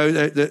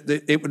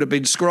 it would have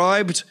been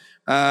scribed,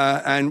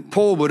 and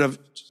Paul would have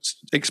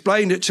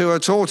explained it to her,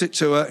 taught it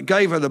to her,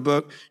 gave her the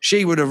book.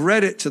 She would have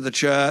read it to the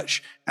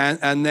church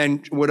and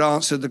then would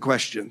answer the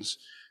questions.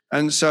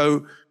 And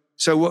so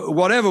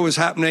whatever was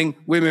happening,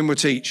 women were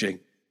teaching.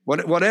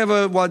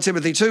 Whatever 1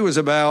 Timothy 2 was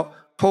about,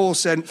 Paul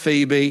sent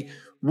Phoebe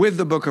with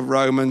the book of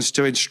Romans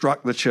to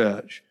instruct the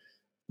church.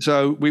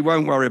 So we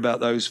won't worry about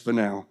those for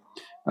now.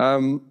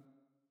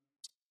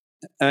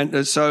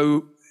 And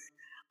so,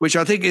 which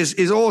I think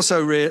is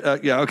also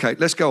okay,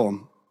 let's go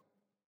on.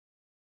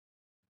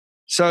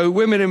 So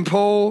women in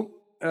Paul,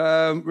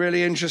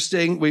 really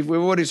interesting. We've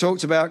already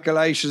talked about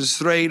Galatians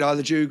 3,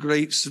 neither Jew,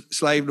 Greek,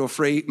 slave nor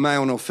free,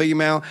 male nor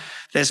female.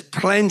 There's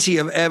plenty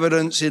of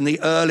evidence in the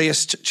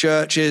earliest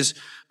churches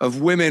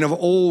of women of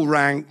all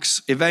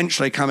ranks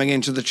eventually coming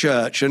into the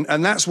church.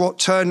 And that's what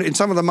turned, in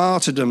some of the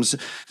martyrdoms,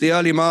 the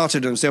early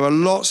martyrdoms, there were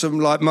lots of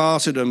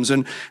martyrdoms.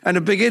 And at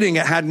the beginning,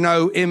 it had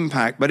no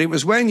impact. But it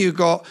was when you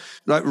got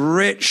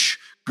rich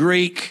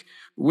Greek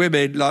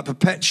women like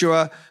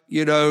Perpetua,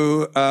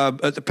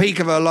 at the peak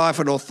of her life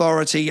and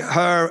authority,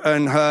 her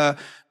and her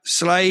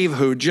slave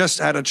who just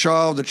had a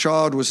child. The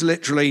child was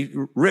literally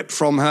ripped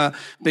from her,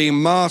 being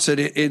martyred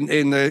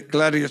in the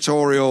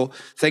gladiatorial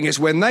thing. It's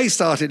when they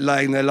started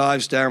laying their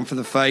lives down for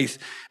the faith.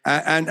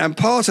 And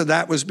part of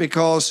that was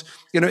because,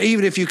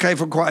 even if you came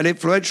from quite an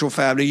influential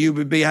family, you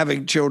would be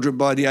having children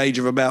by the age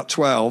of about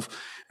 12.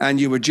 And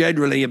you were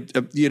generally,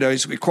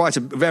 it's quite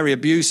very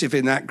abusive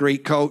in that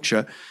Greek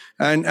culture.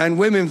 And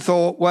women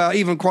thought, well,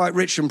 even quite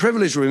rich and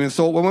privileged women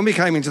thought, well, when we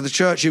came into the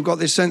church, you've got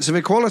this sense of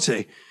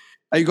equality.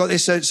 And you've got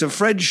this sense of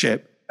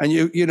friendship. And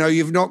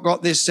you've not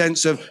got this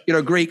sense of,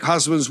 Greek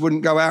husbands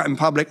wouldn't go out in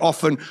public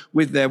often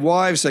with their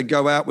wives. They'd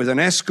go out with an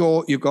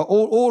escort. You've got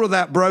all of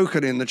that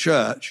broken in the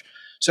church.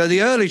 So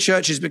the early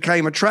churches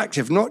became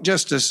attractive, not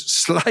just to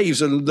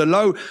slaves and the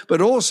low,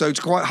 but also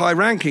to quite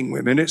high-ranking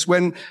women. It's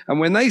when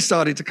they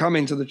started to come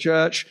into the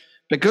church,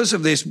 because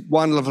of this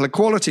wonderful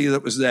equality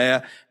that was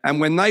there, and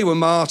when they were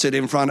martyred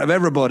in front of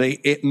everybody,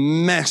 it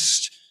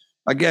messed,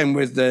 again,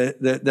 with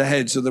the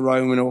heads of the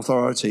Roman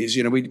authorities.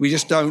 We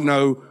just don't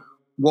know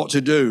what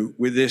to do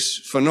with this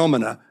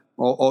phenomena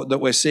or that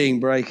we're seeing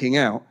breaking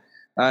out.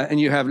 And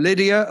you have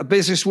Lydia, a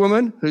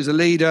businesswoman, who's a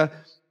leader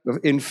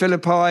in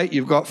Philippi.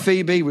 You've got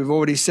Phoebe, we've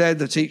already said,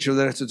 the teacher of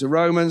the letter to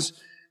Romans.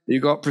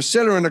 You've got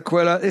Priscilla and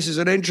Aquila. This is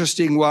an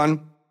interesting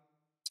one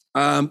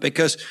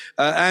because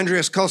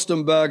Andreas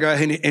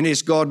Kostenberger, in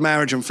his God,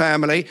 Marriage and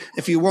Family,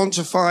 if you want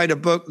to find a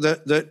book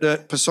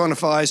that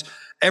personifies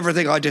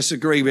everything I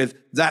disagree with,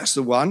 that's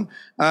the one.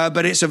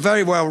 But it's a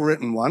very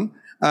well-written one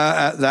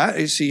at that.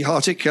 He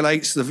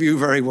articulates the view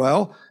very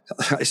well.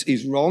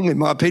 He's wrong, in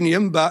my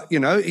opinion, but,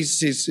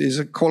 he's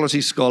a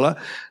quality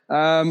scholar.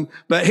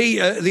 But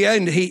he, at the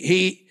end,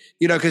 he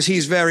because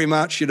he's very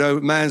much,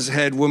 man's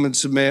head, woman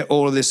submit,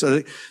 all of this.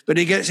 But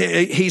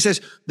he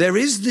says, there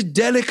is the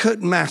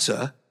delicate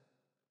matter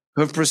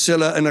of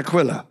Priscilla and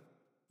Aquila,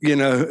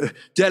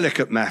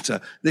 delicate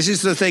matter. This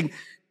is the thing.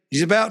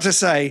 He's about to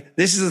say,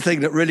 this is the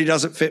thing that really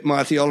doesn't fit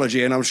my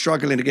theology, and I'm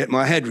struggling to get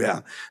my head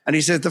around. And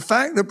he says, the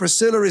fact that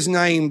Priscilla is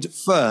named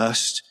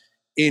first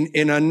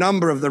in a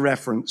number of the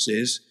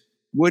references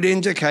would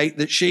indicate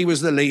that she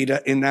was the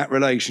leader in that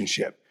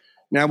relationship.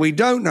 Now, we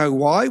don't know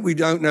why. We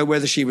don't know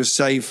whether she was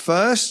saved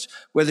first,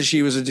 whether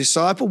she was a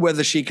disciple,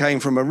 whether she came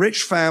from a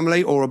rich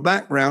family or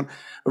a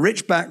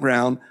rich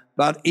background.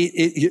 But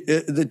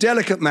the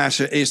delicate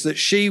matter is that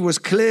she was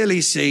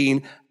clearly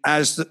seen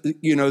as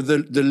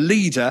the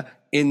leader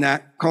in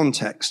that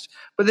context.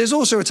 But there's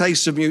also a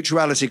taste of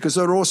mutuality, because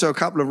there are also a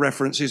couple of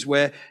references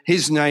where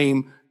his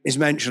name is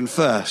mentioned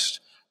first.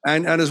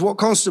 And as what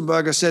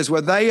Kostenberger says,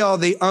 where they are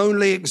the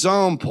only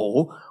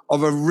example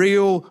of a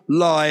real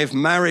live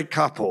married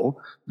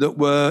couple that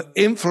were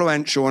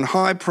influential and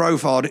high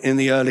profile in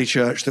the early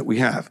church that we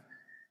have.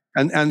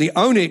 And the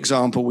only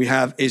example we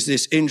have is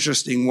this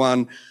interesting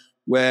one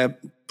where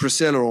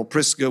Priscilla or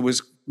Prisca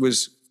was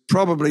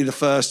probably the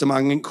first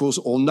among equals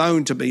or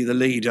known to be the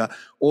leader,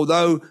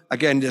 although,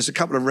 again, there's a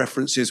couple of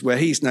references where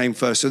he's named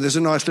first. So there's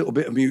a nice little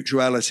bit of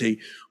mutuality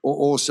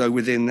also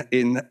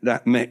in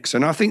that mix.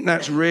 And I think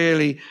that's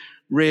really,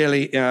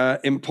 really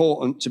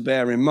important to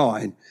bear in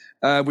mind.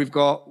 We've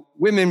got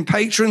women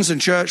patrons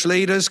and church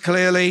leaders,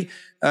 clearly.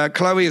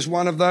 Chloe is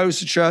one of those,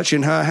 the church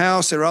in her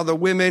house. There are other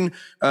women,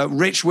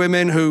 rich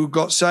women who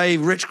got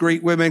saved, rich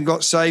Greek women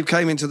got saved,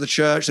 came into the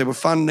church. They were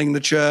funding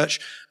the church.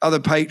 Other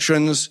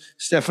patrons,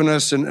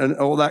 Stephanus and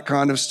all that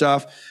kind of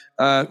stuff.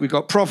 We've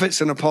got prophets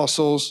and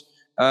apostles.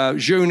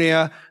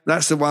 Junia,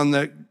 that's the one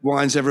that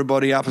winds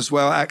everybody up as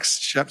well. Acts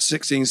chapter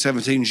 16,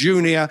 17.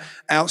 Junia,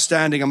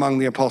 outstanding among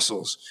the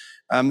apostles.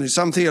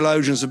 Some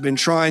theologians have been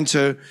trying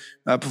to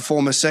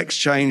perform a sex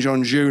change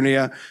on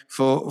Junia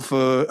for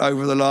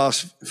over the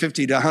last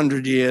 50 to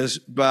 100 years,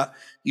 but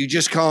you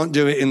just can't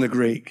do it in the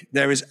Greek.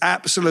 There is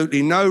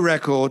absolutely no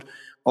record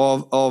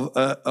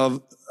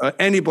of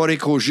anybody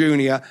called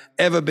Junia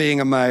ever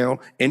being a male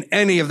in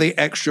any of the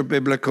extra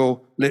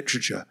biblical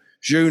literature.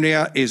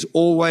 Junia is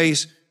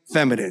always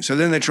feminine. So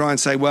then they try and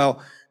say, well,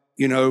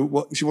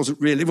 she wasn't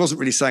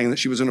really saying that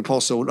she was an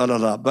apostle,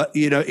 But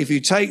if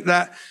you take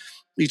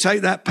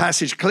that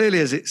passage clearly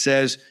as it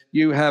says,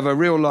 you have a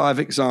real live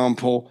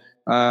example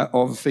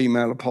of a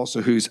female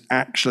apostle who's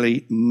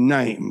actually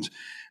named.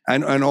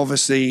 And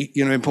obviously,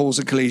 in Paul's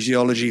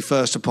Ecclesiology,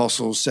 first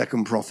apostles,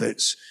 second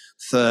prophets,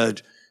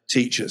 third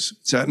teachers.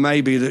 So it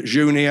may be that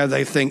Junia,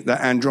 they think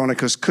that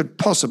Andronicus could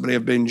possibly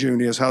have been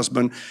Junia's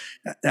husband.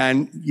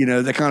 And,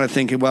 they're kind of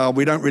thinking, well,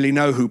 we don't really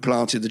know who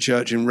planted the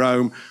church in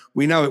Rome.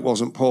 We know it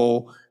wasn't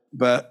Paul.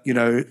 But,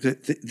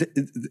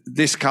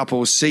 this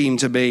couple seemed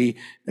to be,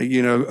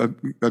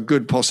 a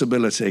good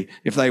possibility.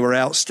 If they were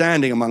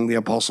outstanding among the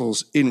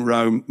apostles in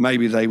Rome,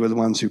 maybe they were the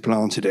ones who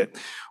planted it.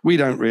 We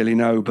don't really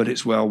know, but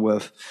it's well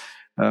worth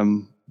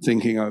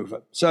thinking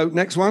over. So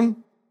next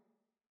one.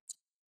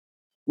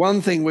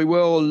 One thing we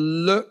will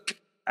look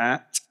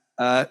at,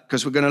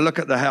 because we're going to look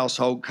at the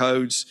household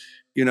codes,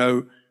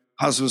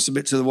 husbands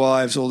submit to the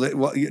wives,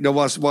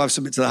 wives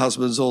submit to the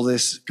husbands, all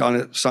this kind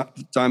of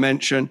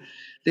dimension.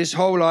 This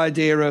whole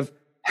idea of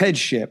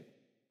headship,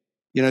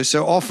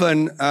 so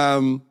often,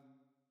 and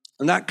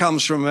that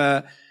comes from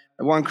a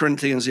 1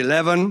 Corinthians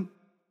 11.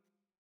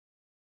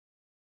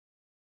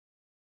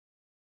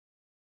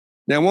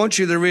 Now, I want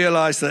you to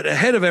realize that the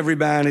head of every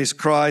man is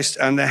Christ,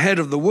 and the head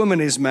of the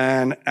woman is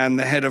man, and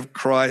the head of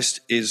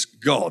Christ is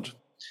God.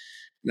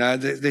 Now,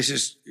 this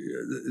is,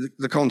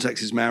 the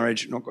context is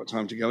marriage. Not got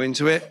time to go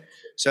into it.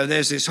 So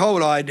there's this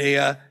whole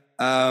idea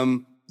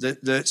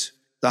that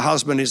the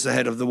husband is the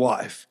head of the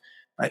wife,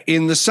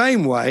 in the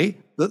same way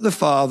that the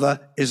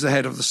father is the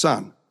head of the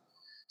son.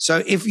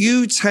 So if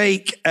you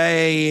take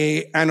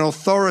an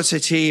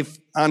authoritative,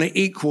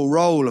 unequal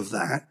role of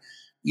that,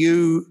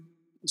 you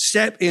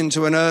step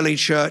into an early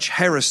church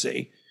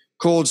heresy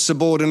called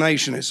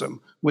subordinationism,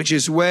 which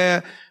is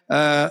where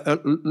a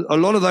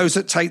lot of those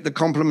that take the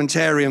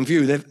complementarian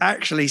view, they've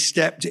actually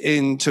stepped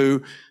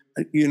into,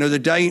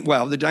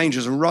 the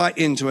dangers and right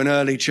into an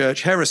early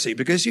church heresy.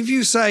 Because if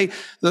you say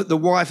that the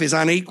wife is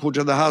unequal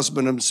to the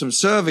husband and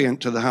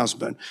subservient to the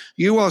husband,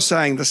 you are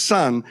saying the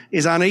son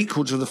is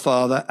unequal to the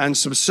father and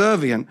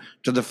subservient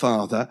to the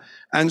father.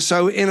 And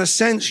so in a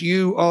sense,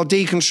 you are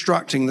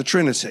deconstructing the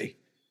Trinity,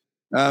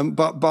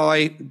 but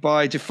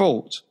by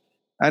default.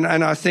 And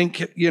I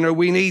think,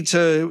 we need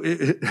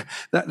to,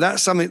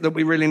 that's something that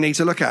we really need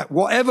to look at.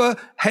 Whatever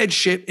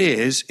headship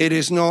is, it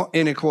is not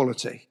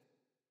inequality.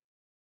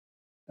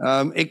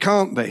 It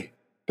can't be,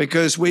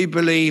 because we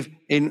believe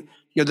in,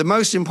 the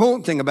most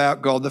important thing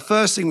about God, the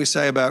first thing we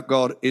say about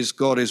God is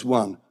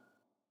one.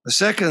 The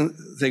second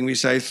thing we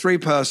say, 3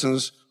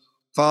 persons,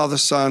 Father,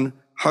 Son,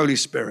 Holy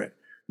Spirit.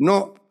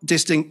 Not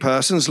distinct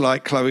persons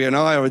like Chloe and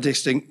I are a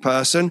distinct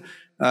person.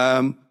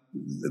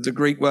 The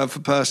Greek word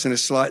for person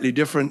is slightly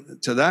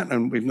different to that,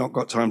 and we've not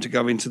got time to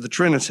go into the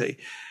Trinity.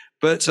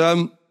 But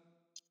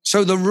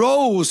so the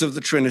roles of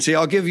the Trinity,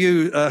 I'll give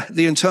you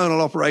the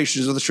internal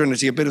operations of the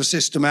Trinity, a bit of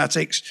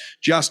systematics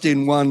just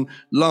in one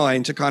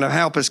line to kind of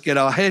help us get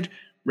our head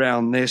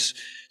around this.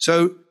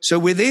 So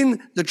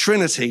within the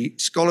Trinity,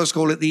 scholars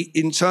call it the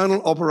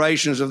internal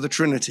operations of the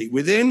Trinity.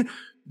 Within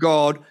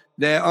God,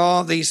 there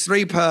are these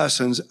 3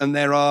 persons and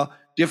there are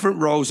different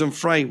roles and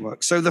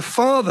frameworks. So the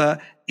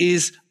Father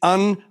is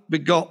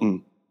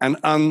unbegotten and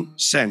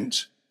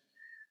unsent.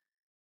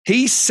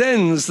 He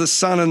sends the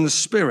Son and the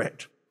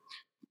Spirit.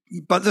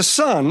 But the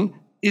Son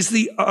is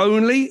the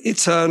only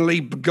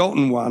eternally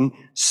begotten one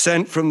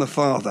sent from the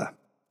Father.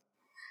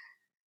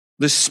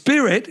 The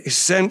Spirit is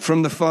sent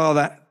from the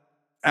Father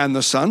and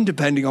the Son,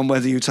 depending on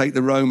whether you take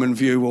the Roman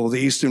view or the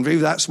Eastern view.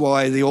 That's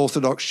why the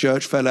Orthodox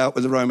Church fell out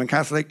with the Roman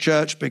Catholic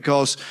Church,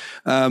 because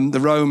the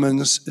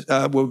Romans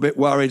were a bit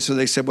worried. So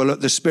they said, well, look,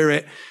 the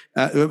Spirit,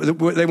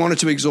 they wanted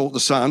to exalt the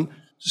Son.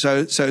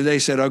 So they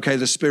said, okay,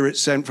 the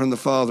Spirit's sent from the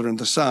Father and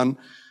the Son.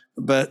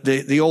 But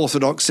the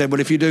Orthodox said,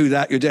 well, if you do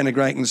that, you're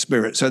denigrating the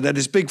Spirit. So there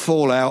is big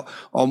fallout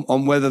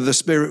on whether the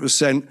Spirit was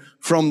sent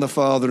from the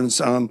Father and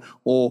Son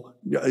or,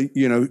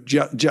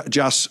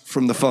 just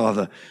from the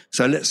Father.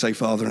 So let's say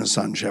Father and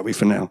Son, shall we,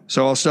 for now?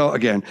 So I'll start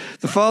again.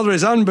 The Father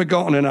is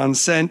unbegotten and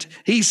unsent.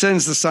 He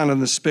sends the Son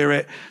and the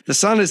Spirit. The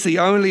Son is the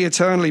only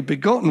eternally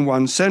begotten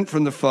one sent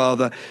from the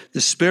Father.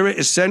 The Spirit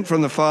is sent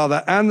from the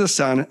Father and the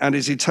Son and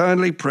is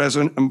eternally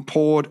present and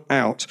poured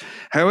out.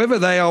 However,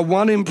 they are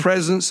one in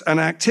presence and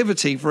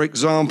activity. For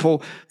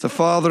example, the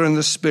Father and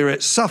the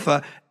Spirit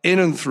suffer in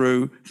and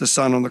through the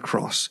Son on the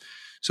cross.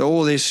 So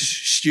all this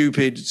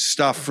stupid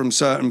stuff from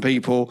certain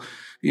people,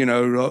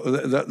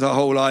 the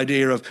whole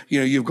idea of,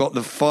 you've got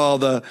the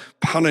Father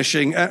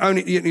punishing,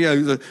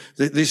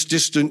 this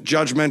distant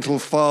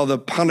judgmental Father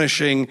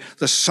punishing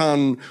the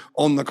Son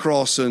on the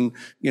cross, and,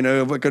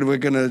 we're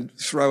going to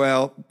throw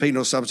out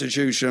penal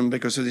substitution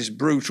because of this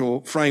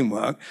brutal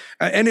framework.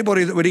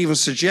 Anybody that would even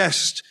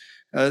suggest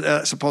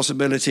that's a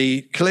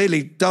possibility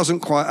clearly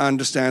doesn't quite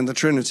understand the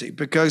Trinity,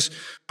 because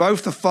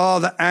both the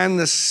Father and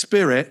the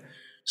Spirit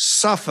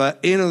suffer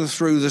in and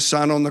through the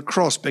Son on the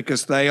cross,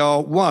 because they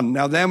are one.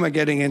 Now, then we're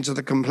getting into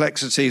the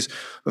complexities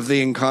of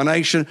the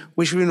incarnation,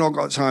 which we've not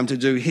got time to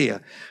do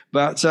here.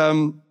 But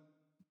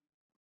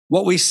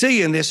what we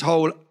see in this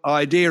whole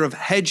idea of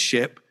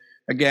headship,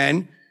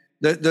 again,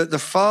 that the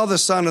Father,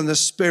 Son, and the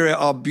Spirit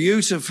are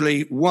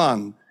beautifully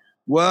one,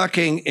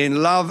 working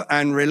in love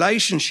and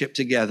relationship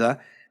together,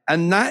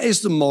 and that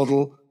is the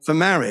model for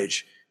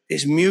marriage.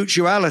 It's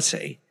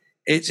mutuality.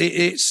 It's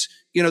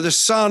the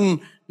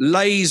Son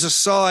lays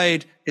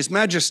aside his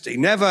majesty,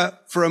 never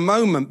for a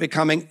moment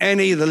becoming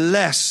any the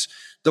less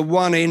the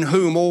one in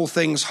whom all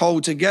things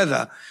hold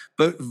together,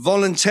 but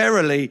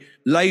voluntarily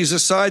lays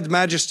aside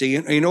majesty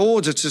in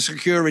order to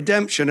secure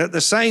redemption. At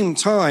the same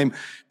time,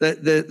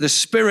 the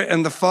Spirit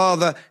and the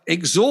Father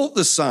exalt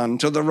the Son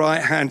to the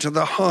right hand, to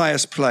the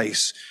highest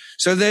place.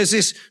 So there's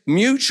this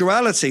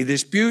mutuality,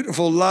 this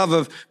beautiful love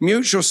of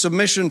mutual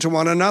submission to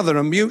one another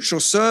and mutual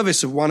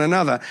service of one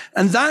another.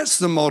 And that's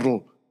the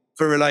model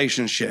for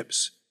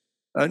relationships.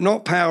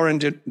 Not power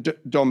and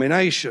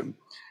domination.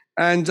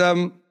 And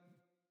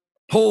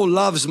Paul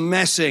loves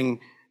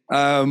messing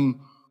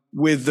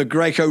with the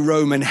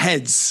Greco-Roman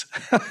heads.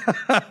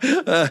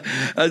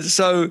 And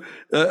so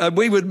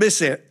we would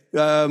miss it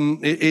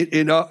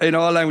in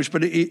our language,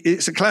 but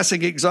it's a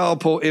classic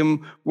example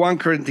in 1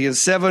 Corinthians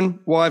 7,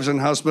 wives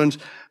and husbands.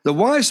 The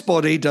wife's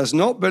body does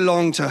not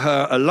belong to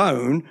her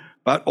alone,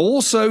 but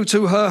also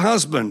to her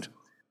husband.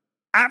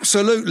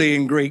 Absolutely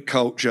in Greek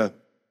culture.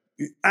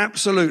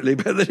 Absolutely.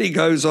 But then he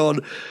goes on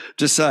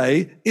to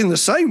say, in the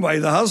same way,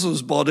 the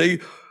husband's body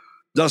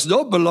does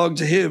not belong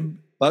to him,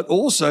 but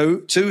also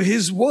to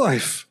his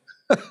wife.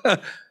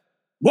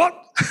 What?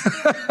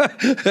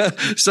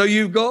 So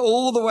you've got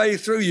all the way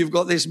through, you've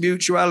got this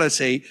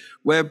mutuality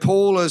where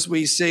Paul, as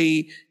we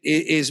see,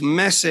 is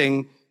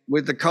messing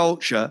with the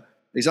culture.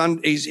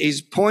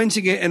 He's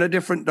pointing it in a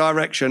different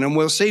direction, and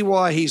we'll see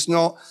why he's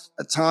not.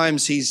 At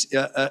times he's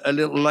a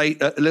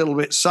little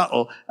bit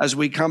subtle as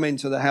we come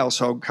into the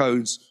household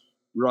codes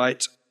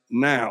right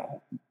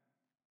now.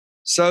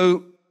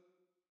 So,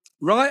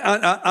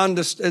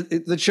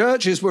 the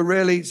churches were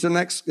really the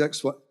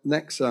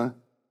next.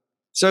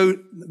 So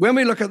when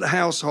we look at the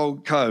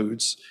household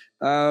codes,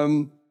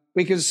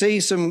 we can see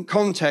some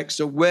context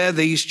of where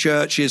these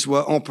churches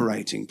were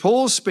operating.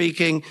 Paul's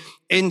speaking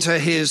into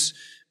his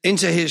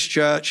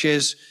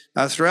churches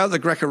throughout the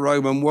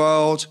Greco-Roman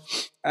world,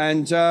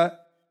 and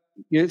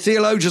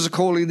theologians are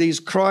calling these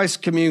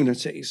Christ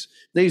communities.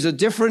 These are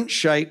different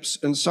shapes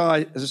and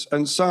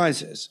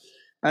sizes.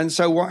 And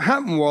so what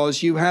happened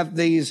was you have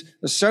these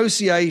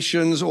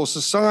associations or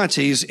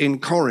societies in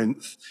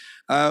Corinth.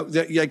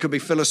 They could be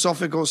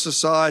philosophical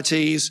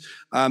societies.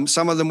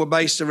 Some of them were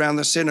based around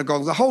the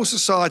synagogue. The whole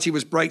society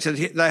was breaking.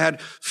 They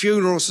had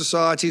funeral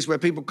societies where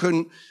people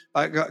couldn't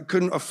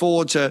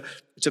afford to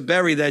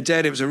bury their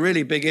dead. It was a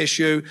really big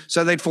issue.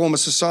 So they'd form a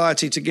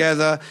society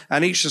together,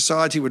 and each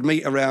society would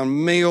meet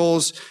around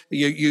meals.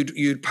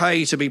 You'd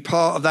pay to be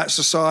part of that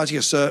society,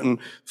 a certain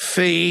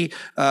fee,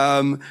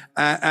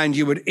 and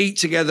you would eat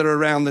together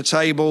around the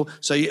table.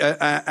 So,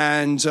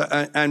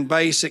 and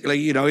basically,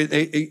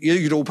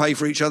 you'd all pay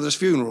for each other's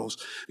funerals.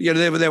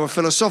 There were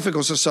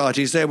philosophical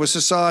societies. There were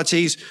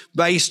societies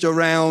based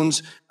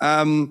around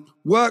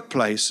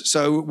workplace.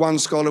 So one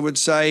scholar would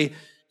say,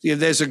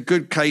 there's a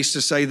good case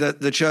to say that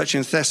the church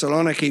in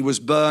Thessaloniki was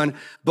born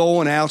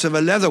out of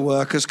a leather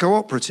workers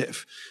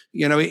cooperative.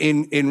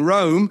 In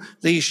Rome,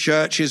 these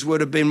churches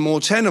would have been more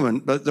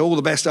tenement, but all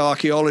the best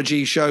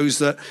archaeology shows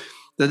that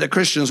the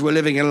Christians were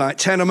living in like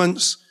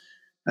tenements.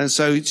 And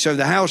so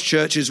the house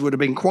churches would have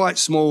been quite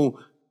small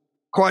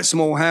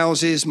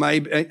houses.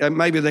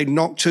 Maybe they'd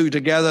knock two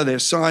together.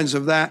 There's signs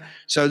of that.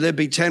 So there'd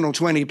be 10 or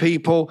 20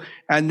 people.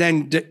 And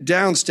then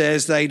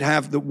downstairs, they'd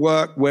have the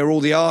work where all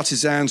the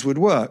artisans would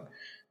work.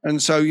 And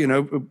so, you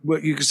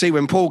can see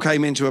when Paul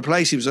came into a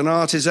place, he was an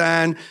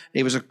artisan,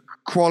 he was a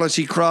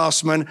quality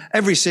craftsman.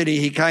 Every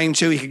city he came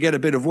to, he could get a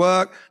bit of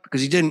work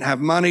because he didn't have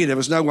money. There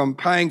was no one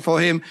paying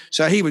for him.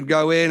 So he would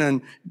go in,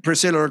 and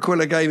Priscilla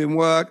Aquila gave him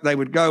work. They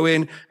would go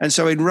in. And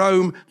so in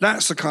Rome,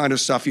 that's the kind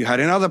of stuff you had.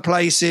 In other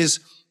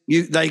places,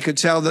 they could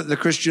tell that the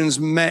Christians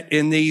met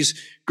in these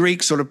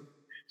Greek sort of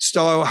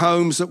style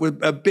homes that were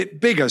a bit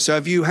bigger. So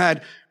if you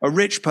had a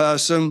rich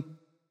person,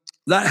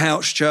 that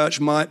house church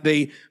might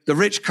be the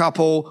rich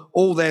couple,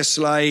 all their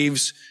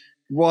slaves,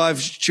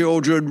 wives,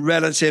 children,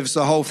 relatives,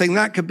 the whole thing.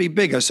 That could be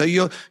bigger. So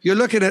you're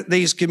looking at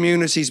these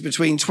communities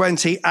between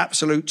 20,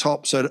 absolute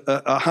tops at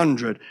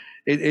 100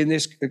 in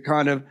this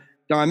kind of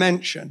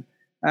dimension.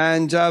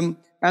 And the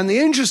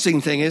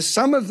interesting thing is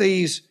some of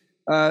these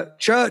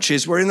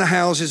churches were in the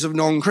houses of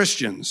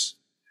non-Christians.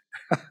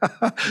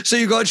 So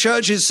you've got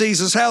church in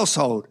Caesar's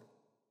household.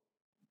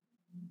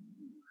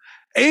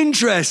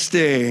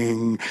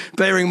 Interesting.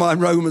 Bearing in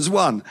mind Romans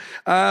 1.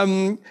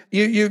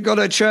 You've got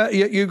a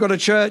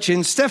church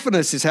in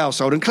Stephanus'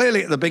 household, and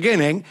clearly at the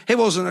beginning he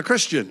wasn't a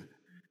Christian.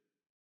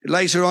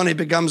 Later on he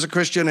becomes a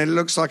Christian and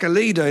looks like a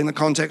leader in the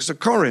context of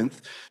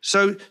Corinth.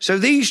 So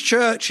these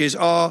churches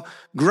are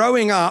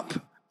growing up.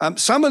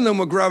 Some of them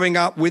were growing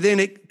up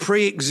within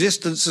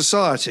pre-existent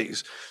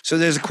societies. So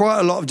there's quite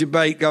a lot of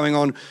debate going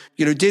on.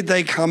 Did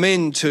they come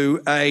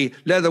into a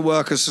leather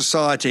workers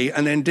society,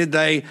 and then did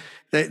they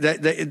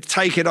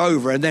take it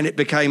over, and then it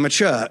became a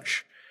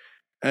church?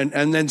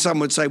 And then some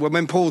would say, well,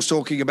 when Paul's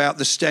talking about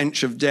the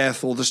stench of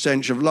death or the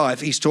stench of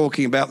life, he's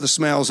talking about the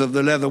smells of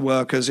the leather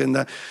workers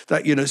so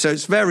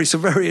it's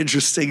some very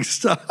interesting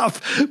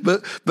stuff.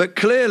 But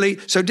clearly,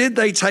 so did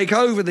they take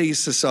over these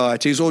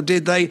societies, or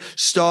did they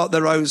start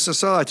their own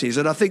societies?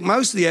 And I think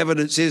most of the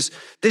evidence is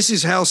this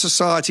is how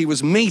society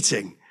was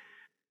meeting.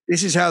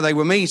 This is how they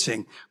were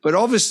meeting. But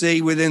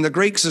obviously, within the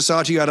Greek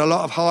society, you had a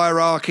lot of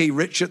hierarchy,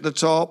 rich at the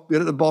top,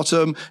 at the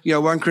bottom,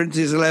 1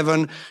 Corinthians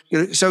 11.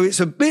 So it's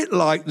a bit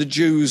like the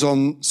Jews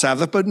on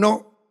Sabbath, but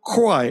not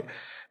quite.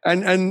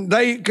 And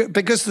they,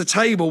 because the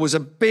table was a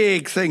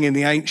big thing in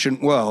the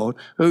ancient world,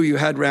 who you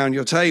had round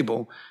your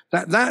table,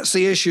 that's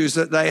the issues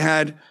that they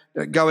had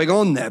going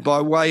on there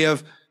by way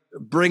of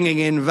bringing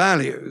in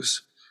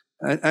values.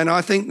 And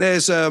I think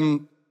there's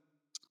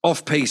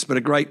off-piece, but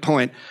a great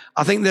point.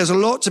 I think there's a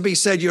lot to be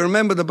said. You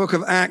remember the book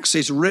of Acts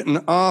is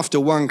written after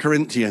 1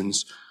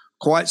 Corinthians,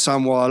 quite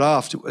some while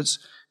afterwards.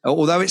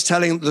 Although it's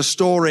telling the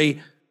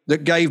story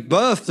that gave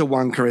birth to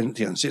 1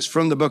 Corinthians. It's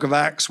from the book of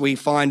Acts we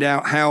find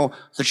out how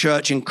the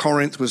church in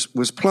Corinth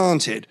was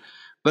planted.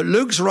 But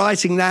Luke's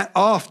writing that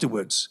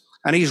afterwards,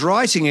 and he's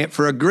writing it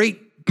for a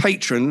Greek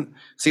patron,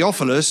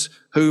 Theophilus,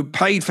 who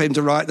paid for him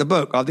to write the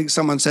book. I think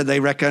someone said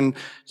they reckon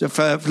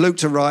for Luke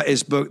to write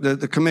his book,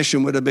 the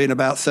commission would have been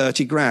about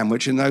 30 grand,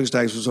 which in those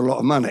days was a lot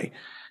of money.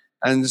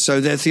 And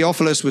so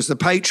Theophilus was the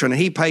patron.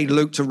 He paid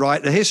Luke to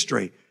write the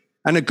history.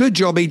 And a good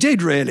job he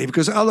did, really,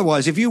 because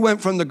otherwise, if you went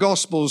from the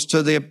Gospels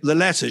to the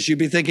letters, you'd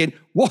be thinking,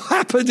 what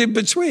happened in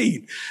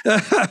between?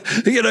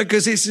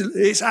 Because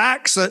it's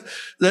Acts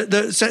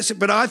that sets it.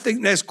 But I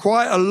think there's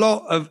quite a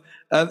lot of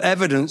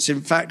evidence.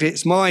 In fact,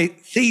 it's my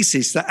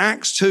thesis that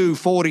Acts 2,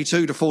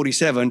 42 to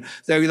 47,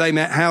 they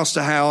met house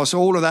to house,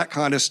 all of that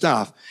kind of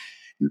stuff.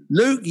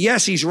 Luke,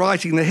 yes, he's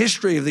writing the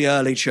history of the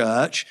early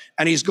church,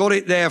 and he's got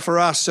it there for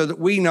us so that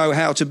we know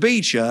how to be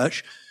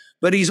church.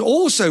 But he's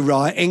also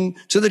writing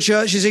to the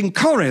churches in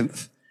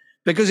Corinth,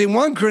 because in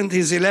 1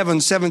 Corinthians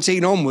 11,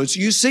 17 onwards,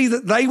 you see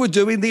that they were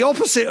doing the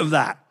opposite of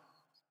that.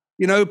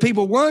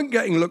 People weren't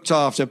getting looked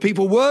after.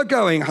 People were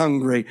going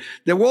hungry.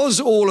 There was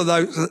all of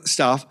those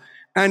stuff.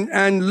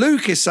 And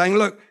Luke is saying,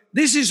 look,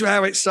 this is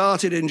how it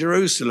started in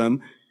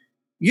Jerusalem.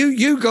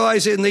 You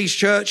guys in these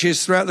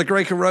churches throughout the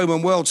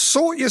Greco-Roman world,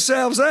 sort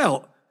yourselves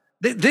out.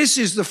 This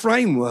is the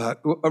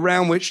framework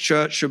around which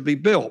church should be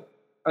built.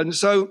 And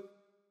so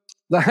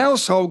the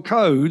household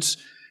codes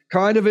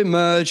kind of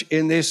emerge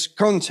in this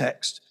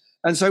context.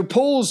 And so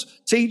Paul's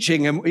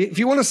teaching, and if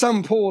you want to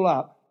sum Paul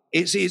up,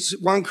 it's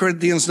 1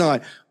 Corinthians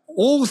 9,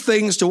 all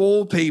things to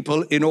all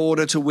people in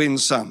order to win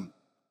some.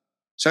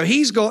 So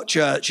he's got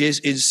churches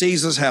in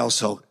Caesar's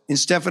household, in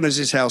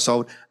Stephanus'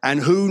 household,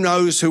 and who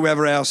knows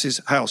whoever else's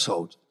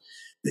household.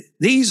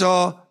 These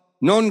are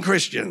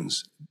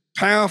non-Christians,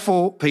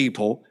 powerful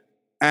people,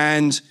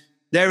 and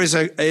there is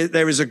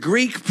a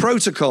Greek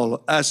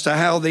protocol as to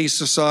how these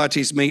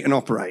societies meet and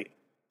operate.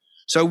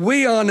 So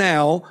we are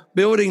now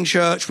building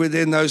church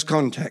within those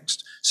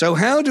contexts. So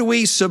how do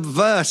we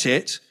subvert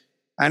it,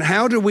 and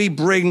how do we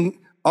bring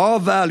our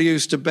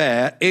values to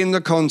bear in the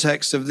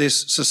context of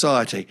this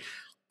society?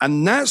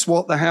 And that's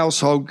what the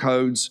household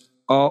codes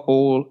are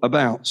all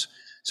about.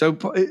 So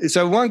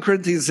 1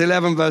 Corinthians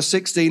 11, verse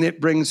 16,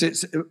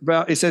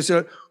 it says,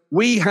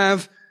 we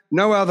have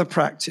no other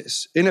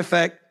practice. In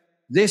effect,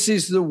 this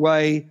is the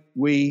way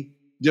we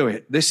do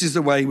it. This is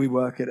the way we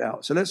work it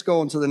out. So let's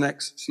go on to the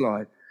next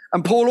slide.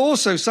 And Paul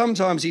also,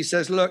 sometimes he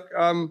says, look,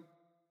 not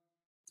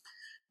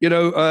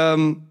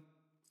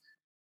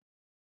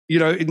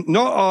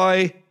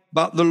I,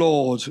 but the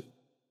Lord.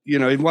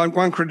 In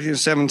 1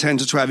 Corinthians 7, 10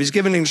 to 12, he's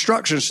given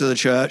instructions to the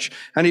church,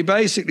 and he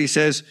basically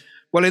says,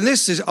 well, in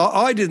this,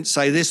 I didn't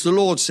say this, the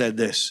Lord said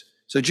this.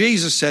 So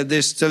Jesus said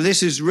this, so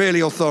this is really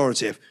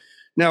authoritative.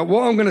 Now,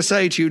 what I'm going to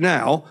say to you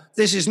now,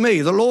 this is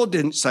me. The Lord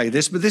didn't say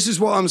this, but this is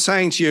what I'm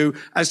saying to you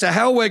as to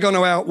how we're going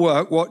to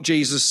outwork what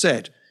Jesus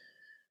said.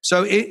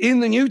 So in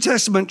the New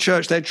Testament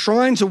church, they're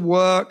trying to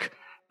work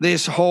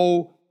this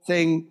whole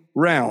thing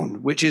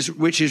round, which is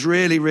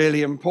really,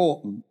 really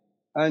important.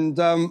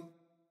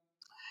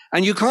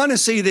 And you kind of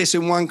see this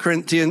in 1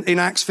 Corinthians, in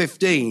Acts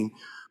 15,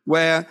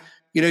 where,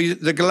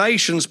 the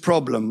Galatians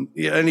problem,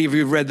 any of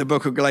you have read the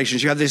book of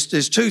Galatians, you have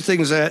there's two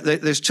things there,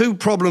 there's two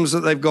problems that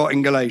they've got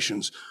in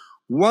Galatians.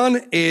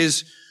 One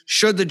is,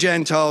 should the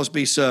Gentiles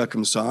be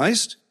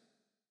circumcised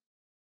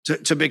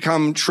to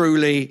become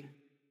truly,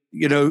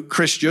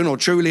 Christian or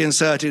truly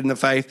inserted in the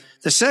faith?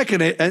 The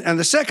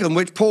second,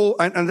 which Paul,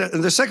 and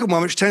the second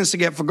one, which tends to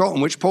get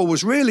forgotten, which Paul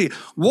was really,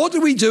 what do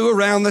we do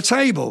around the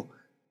table?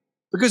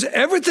 Because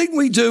everything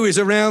we do is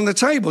around the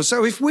table.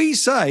 So if we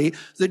say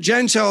that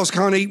Gentiles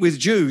can't eat with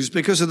Jews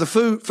because of the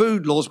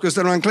food laws, because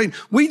they're unclean,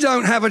 we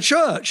don't have a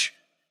church.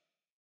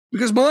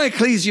 Because my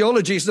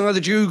ecclesiology is neither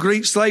Jew,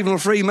 Greek, slave, nor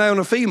free, male,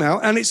 nor female,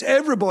 and it's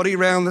everybody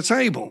around the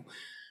table.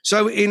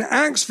 So in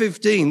Acts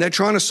 15, they're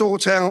trying to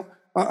sort out,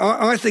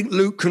 I think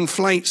Luke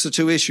conflates the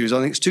two issues.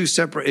 I think it's two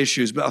separate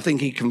issues, but I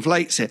think he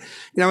conflates it.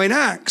 In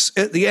Acts,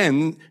 at the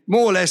end,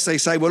 more or less they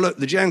say, well, look,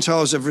 the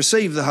Gentiles have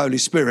received the Holy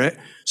Spirit,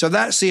 so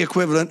that's the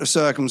equivalent of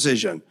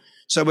circumcision.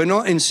 So we're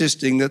not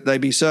insisting that they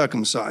be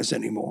circumcised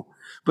anymore.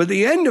 But at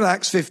the end of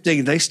Acts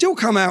 15, they still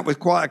come out with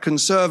quite a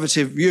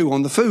conservative view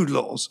on the food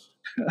laws.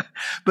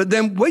 But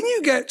then when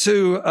you get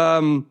to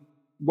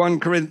 1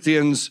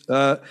 Corinthians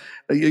a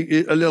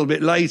little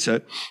bit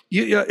later,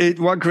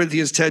 1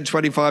 Corinthians 10,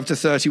 25 to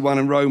 31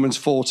 and Romans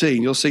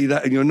 14, you'll see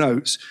that in your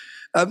notes.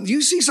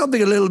 You see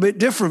something a little bit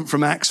different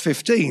from Acts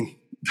 15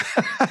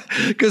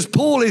 because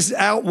Paul is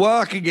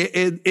outworking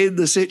it in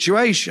the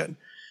situation.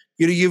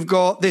 You've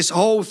got this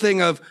whole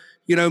thing of,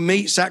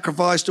 meat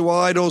sacrificed to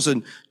idols,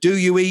 and do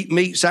you eat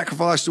meat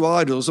sacrificed to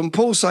idols? And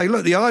Paul's saying,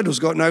 look, the idol's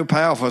got no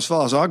power for as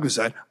far as I'm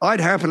concerned. I'd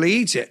happily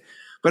eat it.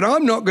 But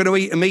I'm not going to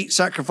eat a meat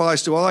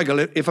sacrificed to idol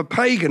if a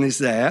pagan is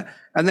there,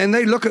 and then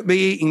they look at me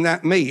eating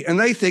that meat, and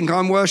they think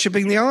I'm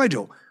worshipping the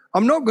idol.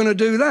 I'm not going to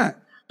do that,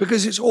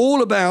 because it's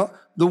all about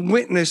the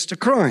witness to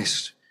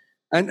Christ.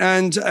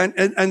 And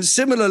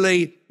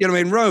similarly,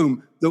 in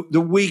Rome,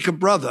 the weaker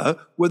brother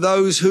were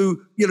those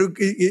who,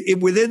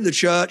 within the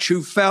church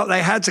who felt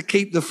they had to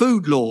keep the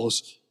food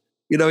laws,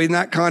 in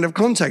that kind of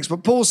context.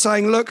 But Paul's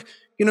saying, look,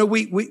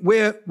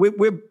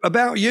 we're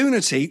about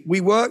unity.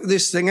 We work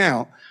this thing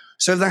out.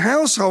 So the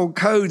household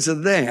codes are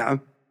there,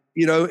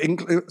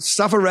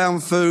 stuff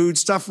around food,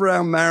 stuff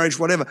around marriage,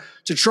 whatever,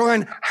 to try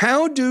and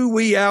how do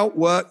we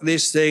outwork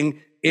this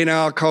thing in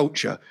our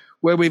culture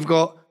where we've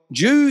got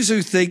Jews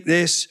who think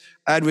this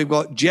and we've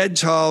got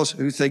Gentiles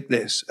who think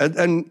this.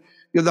 And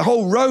the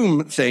whole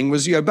Rome thing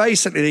was,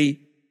 basically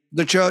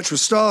the church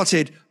was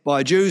started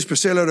by Jews,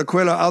 Priscilla and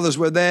Aquila, others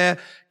were there.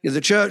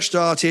 The church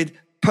started,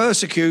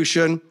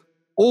 persecution,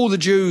 all the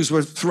Jews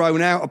were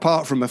thrown out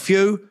apart from a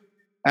few.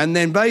 And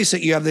then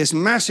basically you have this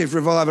massive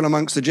revival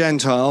amongst the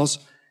Gentiles.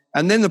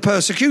 And then the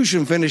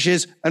persecution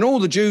finishes and all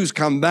the Jews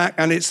come back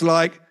and it's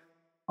like,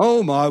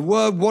 oh my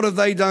word, what have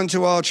they done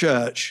to our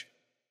church?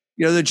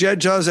 The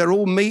Gentiles, they're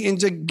all meeting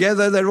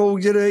together. They're all,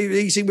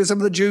 eating with some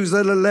of the Jews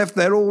that are left.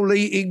 They're all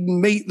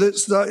eating meat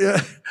that's,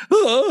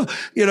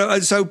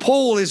 and so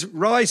Paul is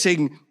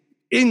writing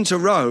into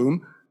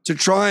Rome to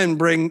try and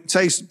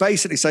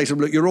basically say to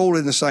them, look, you're all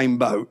in the same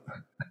boat.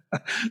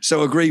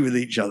 So agree with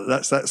each other.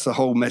 That's the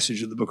whole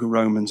message of the book of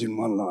Romans in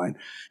one line.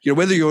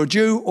 Whether you're a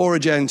Jew or a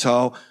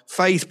Gentile,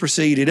 faith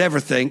preceded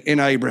everything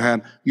in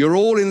Abraham. You're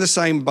all in the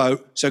same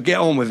boat, so get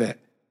on with it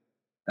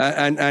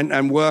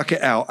and work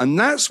it out. And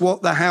that's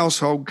what the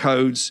household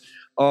codes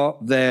are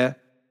there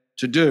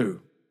to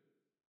do.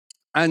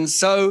 And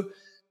so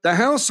the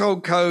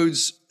household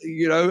codes,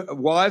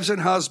 wives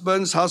and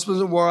husbands, husbands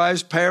and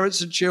wives,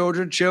 parents and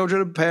children,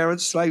 children and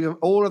parents, slaves,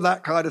 all of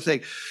that kind of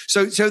thing.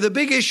 So the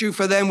big issue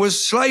for them was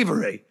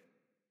slavery.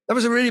 That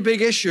was a really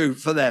big issue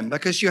for them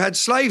because you had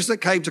slaves that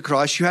came to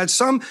Christ. You had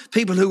some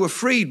people who were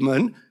freed,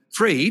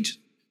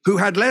 who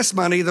had less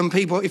money than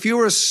people. If you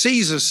were a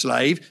Caesar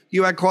slave,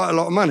 you had quite a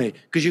lot of money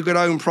because you could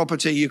own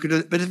property.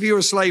 But if you were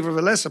a slave of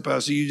a lesser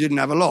person, you didn't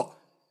have a lot.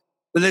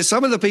 But there's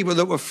some of the people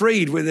that were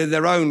freed within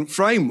their own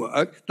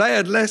framework. They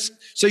had less.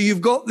 So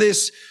you've got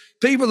this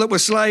people that were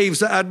slaves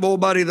that had more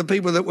money than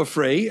people that were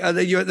free. And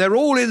then they're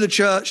all in the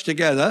church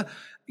together.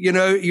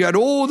 You had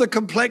all the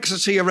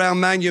complexity around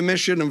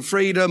manumission and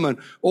freedom and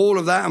all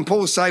of that. And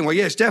Paul's saying, well,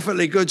 yeah, it's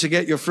definitely good to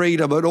get your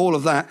freedom and all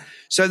of that.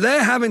 So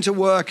they're having to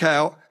work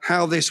out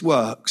how this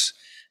works.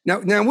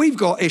 Now we've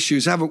got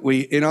issues, haven't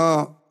we, in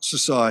our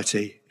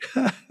society?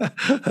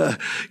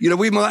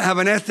 We might have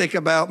an ethic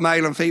about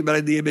male and female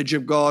in the image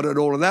of God and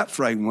all of that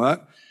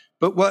framework.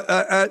 But what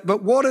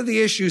are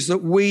the issues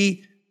that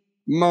we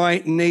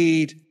might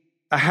need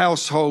a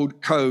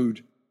household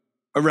code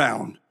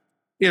around?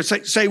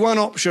 Say one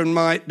option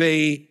might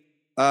be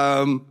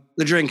the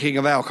drinking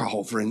of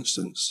alcohol, for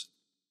instance.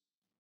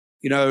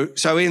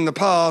 So in the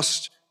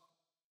past,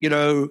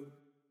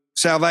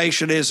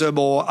 Salvationism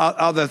or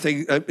other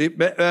things,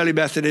 early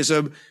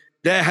Methodism,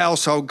 their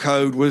household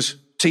code was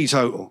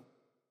teetotal.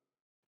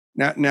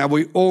 Now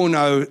we all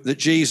know that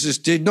Jesus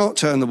did not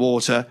turn the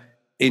water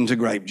into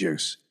grape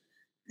juice.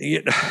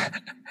 He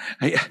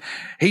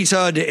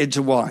turned it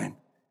into wine.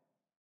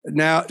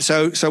 Now,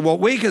 so what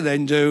we can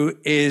then do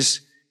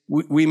is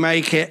we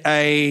make it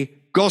a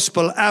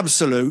gospel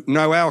absolute,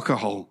 no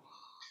alcohol.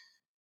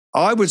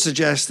 I would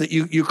suggest that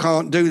you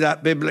can't do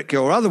that biblically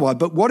or otherwise,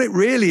 but what it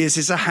really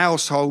is a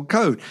household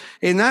code.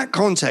 In that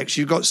context,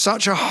 you've got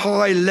such a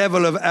high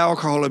level of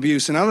alcohol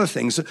abuse and other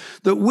things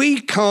that we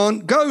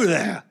can't go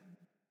there.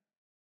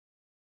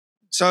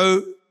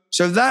 So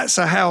that's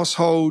a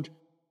household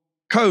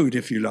code,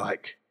 if you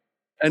like.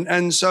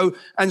 And so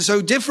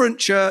different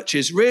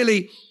churches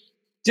really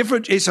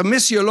different, it's a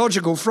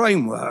missiological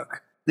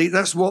framework.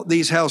 That's what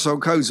these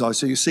household codes are.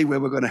 So you see where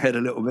we're going to head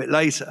a little bit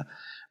later.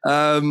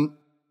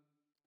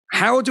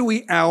 How do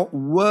we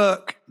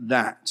outwork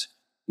that?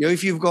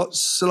 If you've got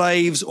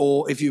slaves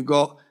or if you've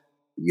got,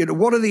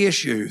 what are the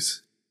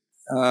issues?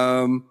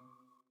 So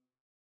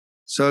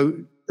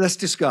let's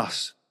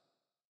discuss.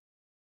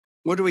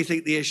 What do we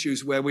think the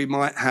issues where we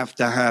might have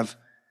to have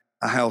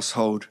a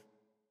household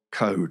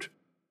code?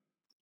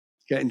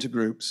 Get into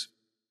groups,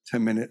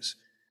 10 minutes,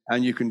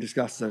 and you can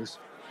discuss those.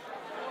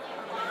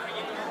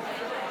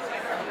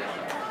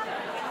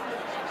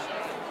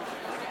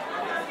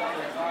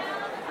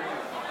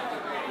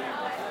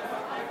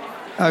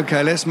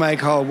 Okay, let's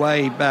make our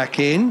way back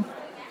in.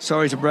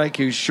 Sorry to break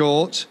you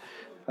short.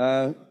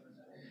 I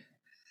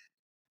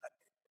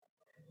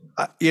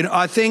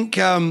think,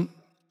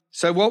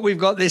 so what we've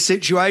got this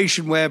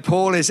situation where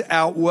Paul is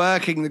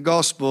outworking the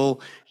gospel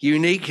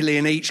uniquely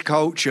in each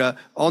culture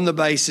on the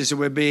basis of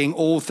we're being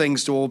all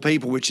things to all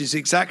people, which is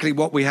exactly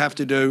what we have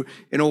to do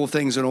in all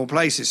things and all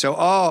places. So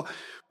our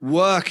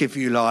work, if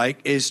you like,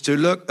 is to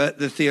look at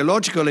the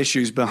theological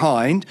issues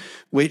behind,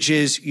 which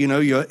is,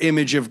 your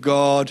image of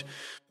God,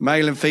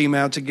 male and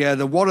female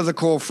together. What are the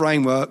core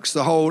frameworks?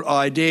 The whole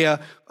idea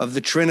of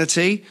the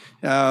Trinity.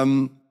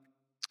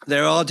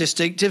 There are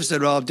distinctives,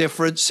 there are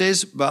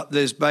differences, but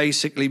there's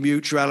basically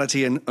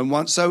mutuality and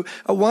one. So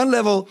at one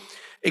level,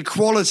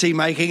 equality,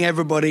 making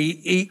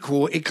everybody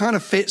equal, it kind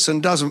of fits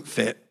and doesn't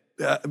fit,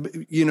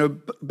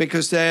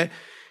 because they're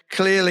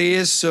clearly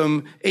is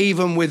some,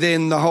 even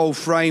within the whole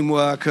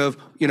framework of,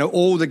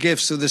 all the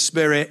gifts of the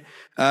Spirit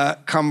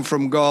come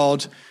from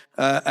God,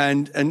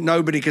 and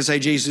nobody can say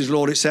Jesus is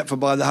Lord except for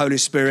by the Holy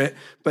Spirit.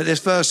 But there's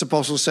first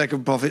apostles,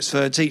 second prophets,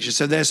 third teachers.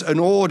 So there's an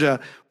order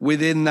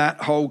within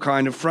that whole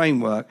kind of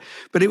framework.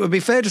 But it would be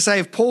fair to say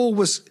if Paul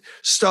was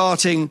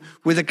starting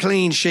with a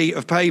clean sheet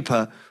of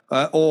paper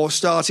or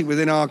starting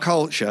within our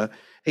culture,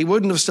 he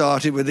wouldn't have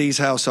started with these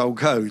household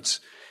codes.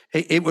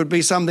 It would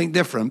be something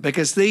different,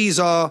 because these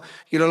are,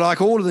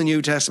 like all of the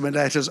New Testament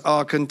letters,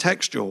 are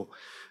contextual.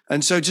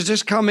 And so to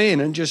just come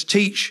in and just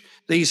teach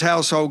these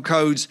household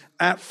codes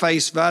at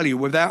face value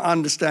without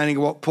understanding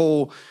what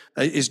Paul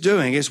is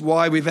doing is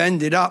why we've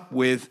ended up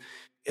with,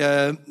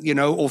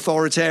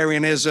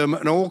 authoritarianism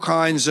and all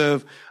kinds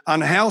of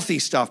unhealthy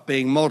stuff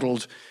being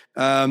modeled,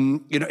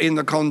 in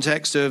the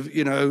context of,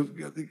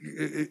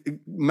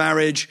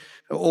 marriage,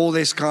 all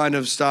this kind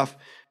of stuff.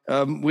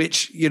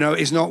 Which,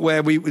 is not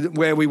where we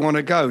want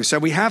to go. So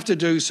we have to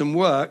do some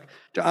work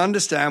to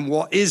understand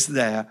what is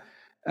there.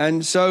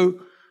 And so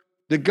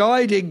the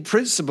guiding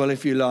principle,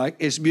 if you like,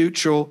 is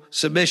mutual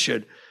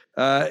submission.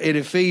 In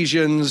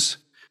Ephesians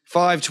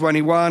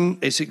 5:21,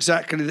 it's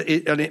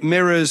exactly, and it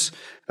mirrors,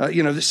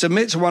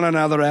 submit to one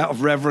another out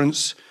of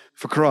reverence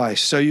for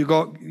Christ. So you've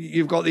got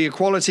the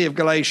equality of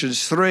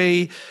Galatians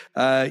 3.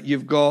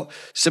 You've got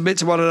submit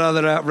to one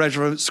another out of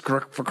reverence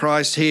for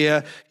Christ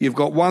here. You've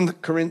got 1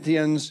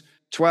 Corinthians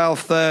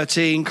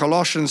 12:13,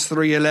 Colossians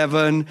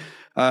 3:11.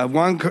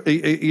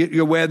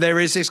 Where there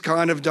is this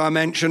kind of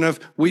dimension of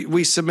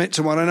we submit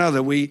to one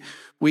another. We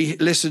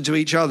listen to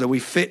each other. We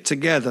fit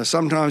together.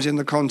 Sometimes in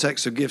the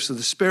context of gifts of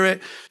the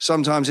Spirit.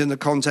 Sometimes in the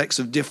context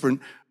of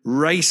different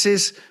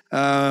races,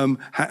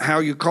 how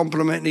you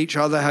complement each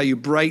other, how you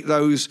break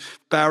those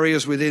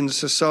barriers within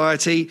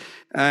society.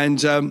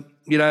 And, and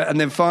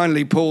then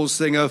finally, Paul's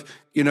thing of,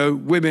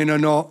 women are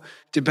not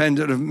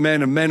dependent of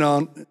men and men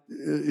aren't,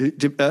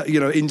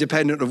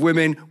 independent of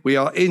women. We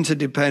are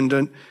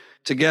interdependent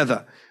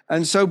together.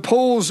 And so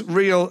Paul's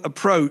real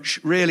approach,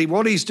 really,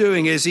 what he's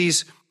doing is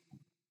he's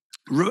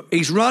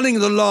running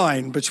the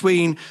line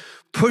between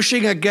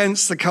pushing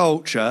against the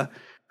culture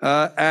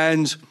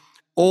and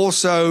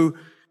also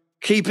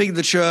keeping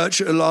the church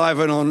alive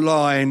and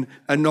online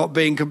and not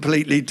being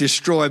completely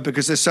destroyed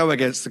because they're so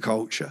against the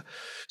culture.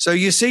 So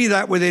you see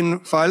that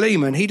within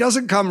Philemon. He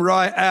doesn't come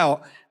right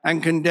out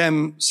and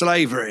condemn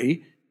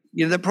slavery.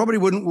 That probably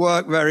wouldn't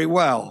work very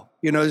well.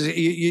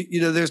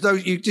 There's no,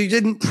 you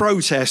didn't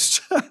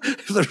protest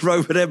the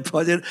Roman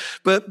Empire did.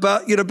 But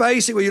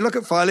basically when you look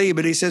at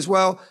Philemon, he says,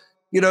 well,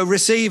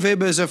 receive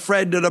him as a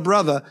friend and a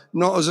brother,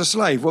 not as a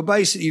slave. Well,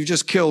 basically you've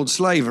just killed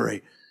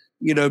slavery.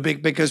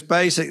 Because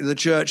basically the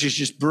church is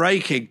just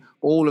breaking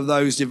all of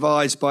those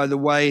divides by the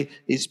way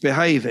it's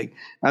behaving.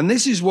 And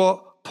this is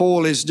what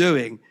Paul is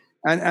doing.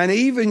 And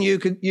even you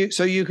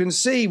can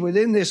see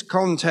within this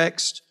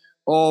context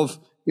of,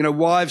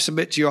 wives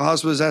submit to your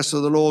husbands as to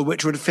the Lord,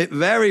 which would fit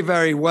very,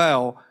 very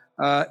well,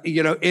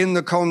 in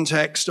the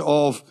context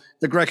of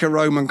the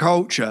Greco-Roman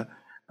culture.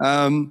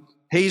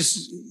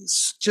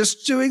 He's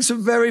just doing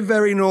some very,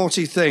 very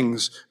naughty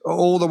things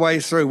all the way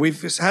through.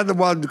 We've had the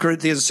 1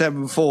 Corinthians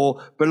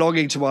 7:4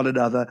 belonging to one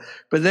another.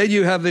 But then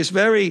you have this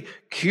very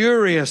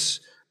curious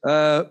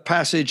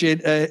passage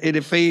in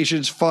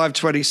Ephesians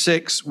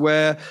 5:26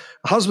 where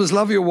husbands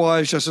love your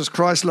wives just as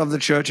Christ loved the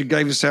church and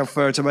gave himself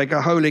for her to make her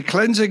holy,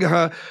 cleansing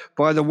her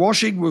by the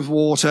washing with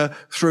water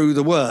through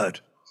the word.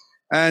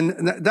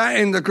 And that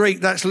in the Greek,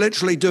 that's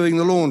literally doing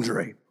the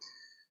laundry.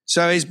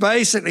 So he's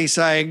basically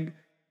saying,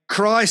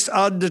 Christ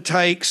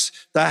undertakes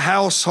the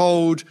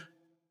household,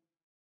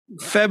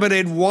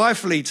 feminine,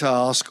 wifely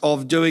task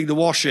of doing the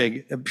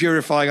washing and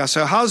purifying us.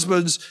 So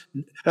husbands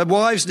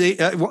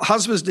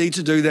need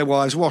to do their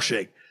wives'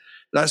 washing.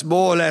 That's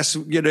more or less,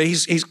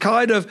 he's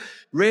kind of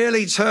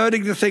really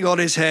turning the thing on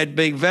his head,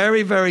 being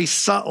very, very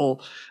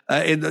subtle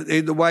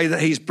in the way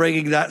that he's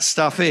bringing that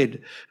stuff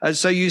in. And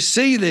so you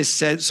see this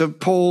sense of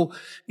Paul,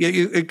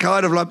 you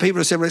kind of like people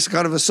are saying, well, it's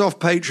kind of a soft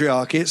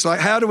patriarchy. It's like,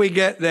 how do we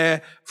get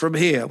there from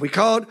here? We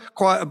can't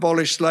quite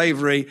abolish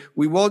slavery.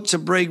 We want to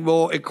bring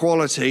more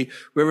equality.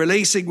 We're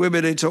releasing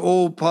women into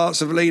all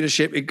parts of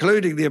leadership,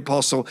 including the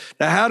apostle.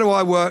 Now, how do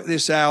I work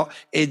this out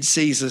in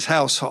Caesar's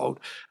household?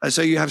 And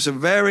so you have some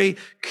very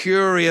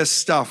curious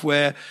stuff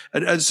where,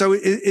 and so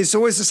it's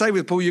always the same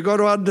with Paul. You've got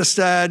to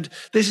understand,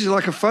 this is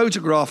like a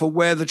photograph of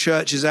where the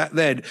church is at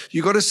then.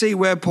 You've got to see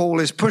where Paul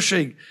is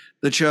pushing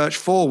the church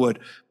forward,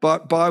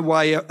 but by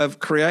way of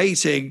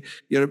creating,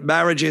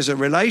 marriages and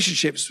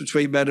relationships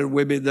between men and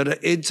women that are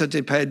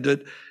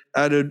interdependent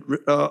and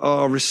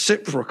are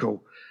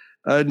reciprocal,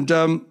 and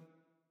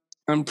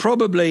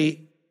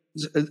probably.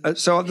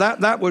 So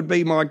that would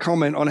be my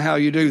comment on how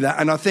you do that.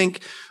 And I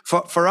think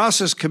for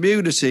us as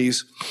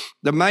communities,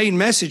 the main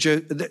message,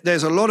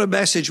 there's a lot of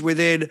message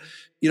within,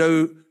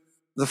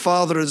 the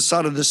Father and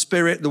Son and the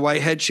Spirit, the way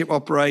headship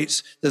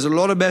operates. There's a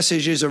lot of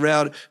messages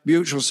around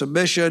mutual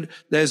submission.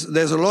 There's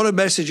a lot of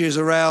messages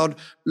around,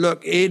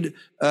 look, in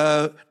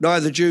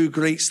neither Jew,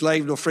 Greek,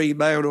 slave, nor free,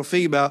 male nor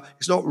female.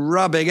 It's not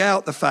rubbing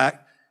out the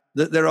fact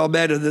that there are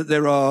men and that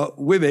there are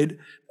women,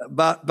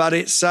 but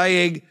it's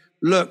saying,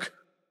 look,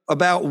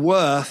 about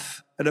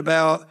worth and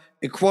about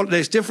equality,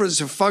 there's difference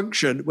of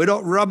function. We're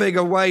not rubbing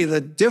away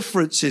the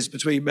differences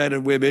between men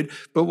and women,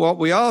 but what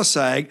we are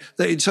saying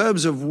that in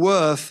terms of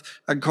worth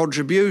and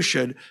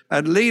contribution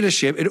and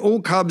leadership, it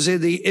all comes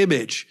in the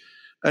image.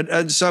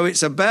 And so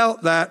it's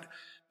about that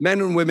men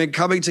and women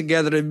coming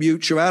together in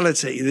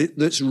mutuality.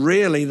 That's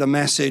really the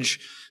message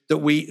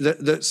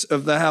that's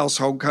of the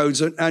household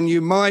codes. And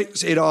you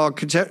might, in our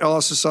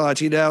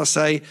society now,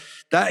 say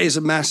that is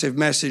a massive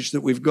message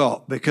that we've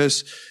got,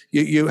 because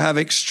you have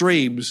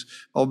extremes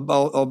on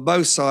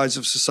both sides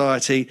of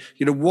society.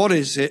 What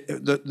is it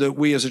that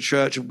we as a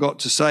church have got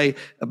to say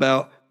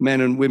about men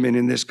and women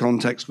in this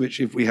context, which,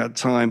 if we had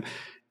time,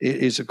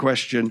 is a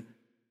question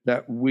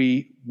that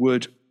we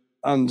would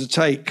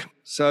undertake.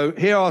 So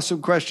here are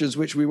some questions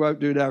which we won't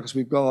do now because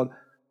we've gone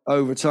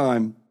over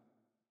time.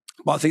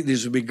 But I think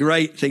these would be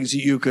great things that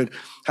you could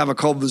have a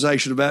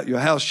conversation about your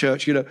house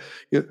church.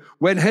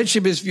 When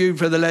headship is viewed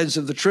through the lens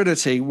of the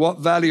Trinity, what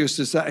values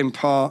does that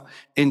impart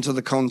into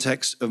the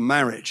context of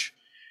marriage?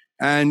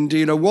 And,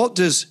 what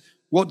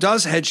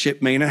does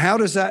headship mean? And how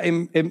does that,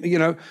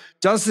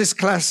 does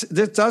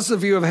the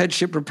view of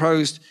headship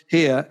proposed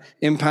here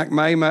impact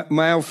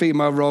male,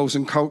 female roles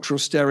and cultural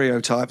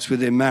stereotypes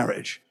within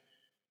marriage?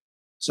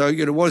 So,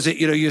 what is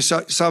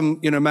it? Some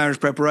marriage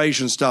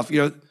preparation stuff,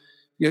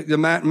 the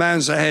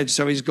man's the head,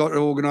 so he's got to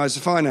organise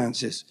the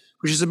finances,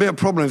 which is a bit of a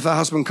problem if the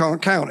husband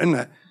can't count, isn't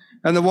it?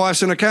 And the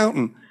wife's an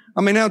accountant.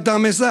 I mean, how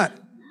dumb is that?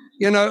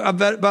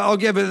 But I'll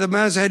give it, the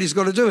man's the head, he's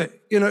got to do it.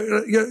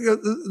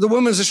 The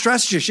woman's a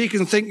strategist. She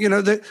can think,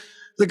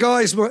 the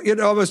guys,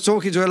 I was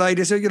talking to a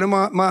lady, said,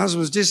 my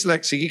husband's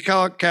dyslexic. He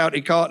can't count,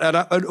 he can't add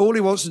up. And all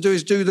he wants to do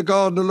is do the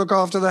garden and look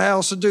after the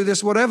house and do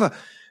this, whatever.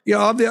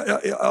 I'm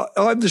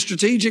the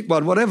strategic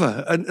one,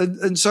 whatever.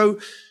 And so,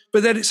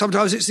 but then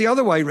sometimes it's the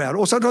other way around,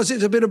 or sometimes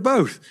it's a bit of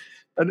both.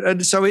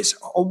 And so it's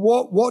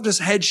what does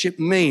headship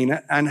mean,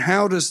 and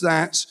how does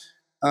that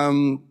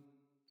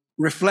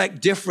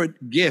reflect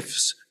different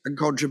gifts and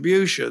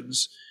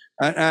contributions,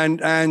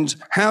 and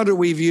how do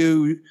we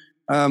view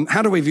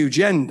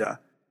gender?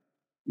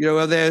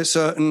 Are there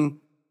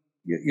certain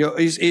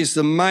is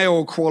the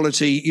male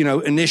quality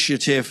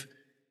initiative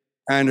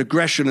and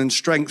aggression and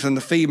strength, and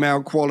the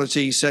female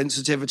quality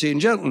sensitivity and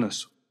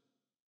gentleness?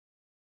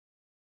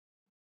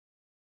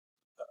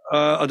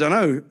 I don't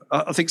know.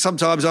 I think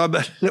sometimes I'm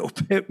a little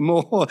bit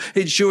more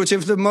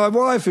intuitive than my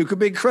wife, who could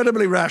be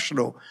incredibly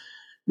rational.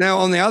 Now,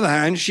 on the other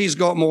hand, she's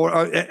got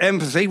more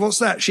empathy. What's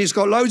that? She's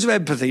got loads of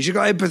empathy. She's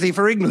got empathy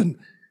for England.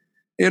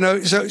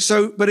 But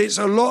it's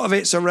a lot of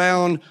it's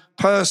around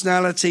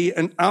personality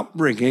and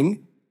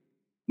upbringing.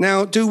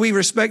 Now, do we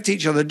respect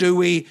each other? Do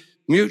we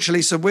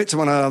mutually submit to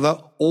one another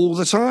all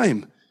the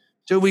time?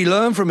 Do we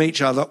learn from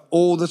each other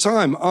all the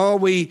time? Are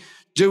we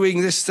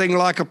doing this thing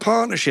like a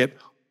partnership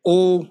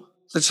all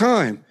the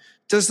time?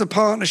 Does the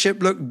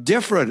partnership look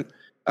different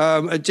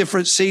at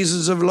different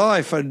seasons of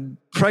life and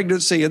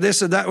pregnancy and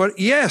this and that? Well,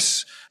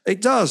 yes,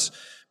 it does.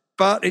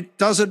 But it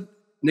doesn't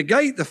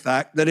negate the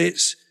fact that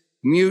it's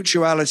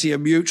mutuality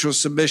and mutual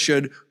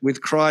submission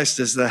with Christ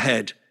as the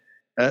head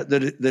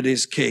that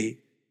is key.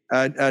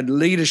 And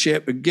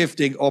leadership and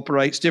gifting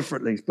operates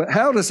differently. But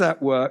how does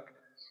that work?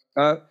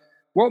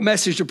 What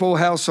message do Paul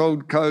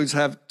household codes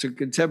have to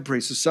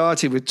contemporary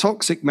society with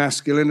toxic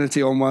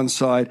masculinity on one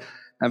side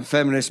and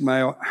feminist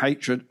male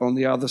hatred on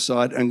the other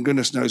side, and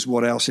goodness knows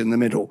what else in the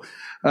middle?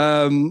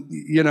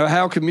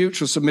 How can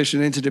mutual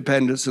submission,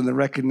 interdependence, and the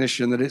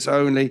recognition that it's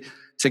only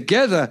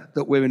together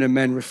that women and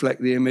men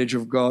reflect the image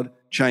of God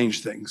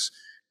change things?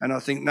 And I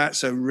think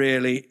that's a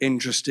really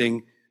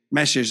interesting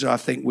message that I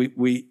think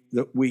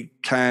we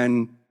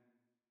can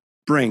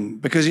bring,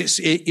 because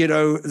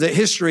the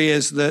history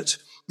is that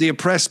the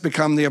oppressed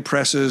become the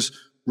oppressors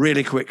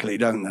really quickly,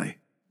 don't they?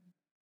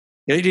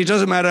 It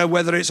doesn't matter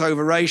whether it's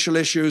over racial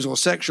issues or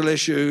sexual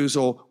issues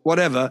or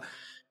whatever.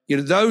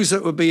 Those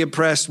that would be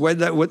oppressed, when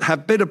that would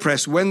have been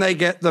oppressed, when they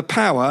get the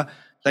power,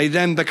 they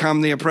then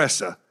become the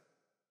oppressor.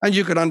 And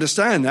you can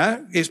understand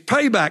that. It's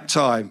payback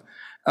time.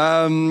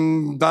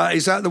 But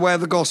is that the way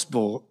of the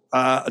gospel?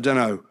 I don't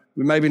know.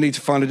 We maybe need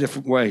to find a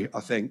different way,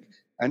 I think.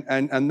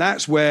 And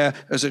that's where,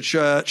 as a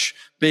church,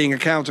 being a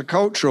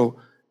countercultural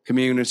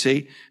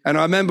community. And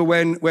I remember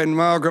when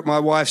Margaret, my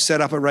wife,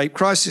 set up a rape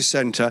crisis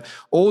centre,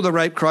 all the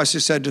rape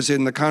crisis centres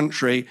in the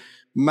country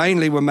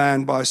mainly were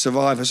manned by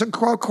survivors. And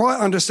quite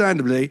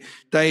understandably,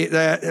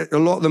 a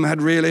lot of them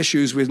had real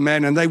issues with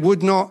men, and they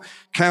would not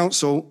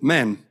counsel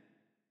men.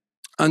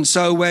 And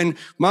so when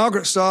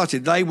Margaret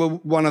started, they were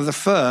one of the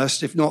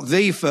first, if not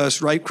the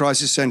first, rape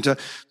crisis centre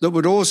that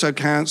would also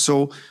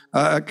counsel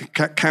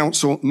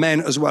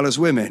men as well as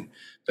women.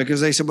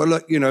 Because they said, well,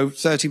 look,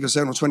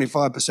 30% or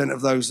 25%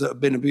 of those that have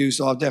been abused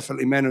are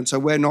definitely men, and so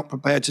we're not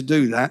prepared to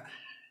do that.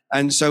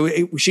 And so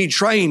she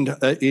trained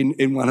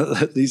in one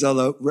of these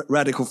other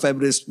radical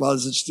feminist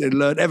ones, and she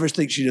learned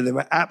everything she did. They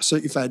were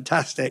absolutely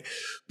fantastic,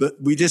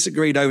 but we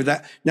disagreed over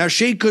that. Now,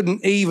 she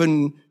couldn't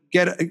even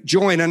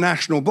join a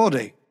national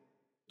body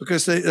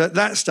because at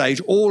that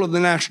stage, all of the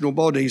national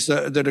bodies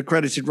that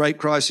accredited rape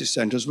crisis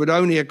centres would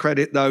only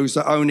accredit those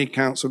that only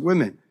counselled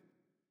women.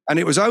 And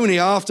it was only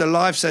after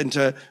Life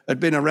Centre had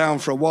been around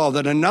for a while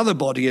that another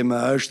body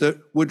emerged that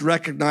would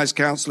recognise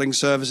counselling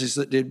services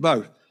that did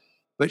both.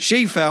 But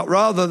she felt,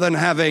 rather than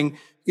having,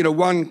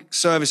 one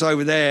service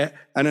over there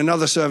and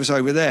another service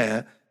over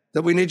there,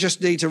 that we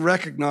just need to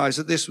recognise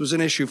that this was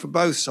an issue for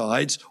both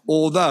sides,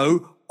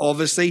 although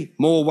obviously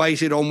more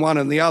weighted on one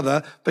and the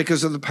other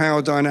because of the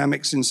power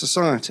dynamics in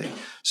society.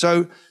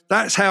 So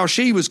that's how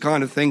she was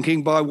kind of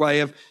thinking, by way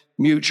of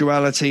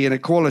mutuality and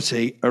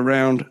equality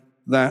around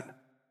that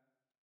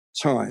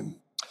time.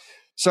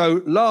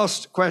 So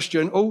last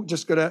question.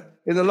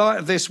 In the light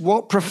of this,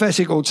 what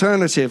prophetic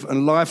alternative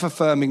and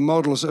life-affirming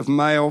models of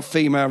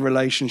male-female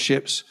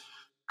relationships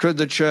could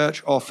the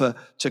church offer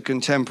to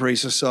contemporary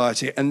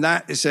society? And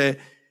that is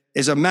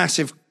a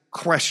massive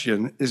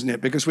question, isn't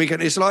it? Because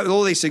it's like with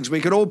all these things, we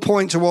could all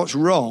point to what's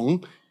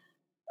wrong,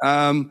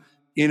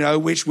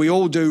 which we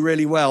all do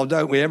really well,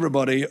 don't we,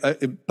 everybody?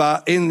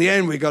 But in the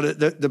end,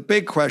 the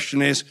big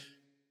question is,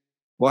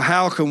 well,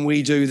 how can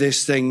we do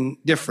this thing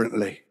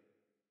differently?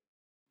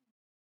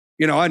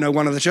 I know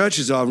one of the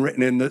churches I've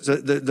written in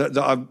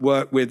that I've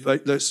worked with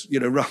that's,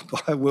 run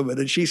by a woman,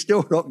 and she's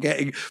still not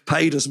getting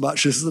paid as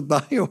much as the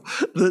male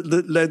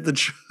that led the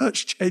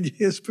church 10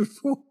 years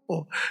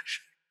before.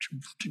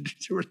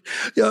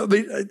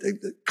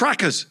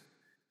 Crackers.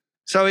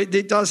 So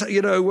it does,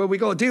 we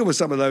got to deal with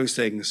some of those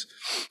things.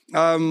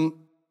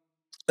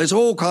 There's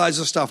all kinds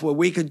of stuff where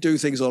we could do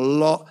things a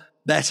lot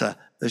better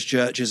as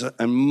churches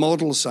and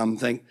model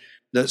something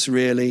that's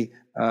really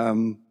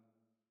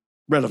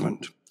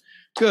relevant.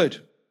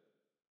 Good.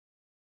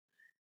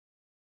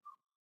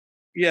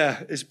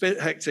 Yeah, it's a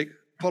bit hectic.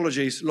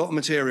 Apologies, a lot of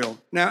material.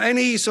 Now,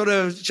 any sort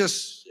of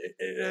just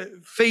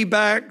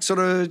feedback, sort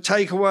of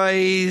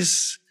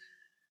takeaways?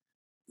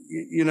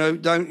 You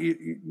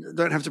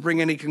don't have to bring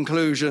any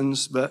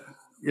conclusions, but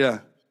yeah.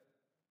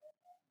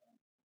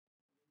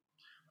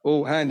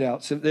 All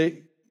handouts.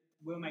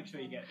 We'll make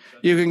sure you get them.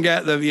 You can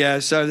get them, yeah.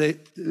 So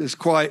there's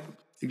quite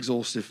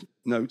exhaustive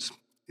notes.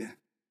 Yeah.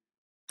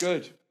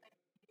 Good.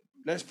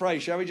 Let's pray,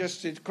 shall we,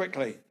 just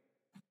quickly?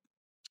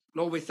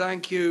 Lord, we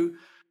thank you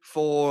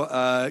for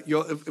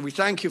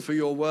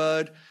your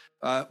word.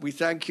 We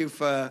thank you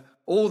for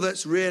all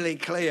that's really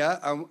clear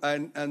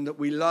and that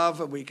we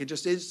love and we can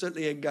just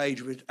instantly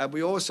engage with. And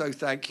we also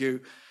thank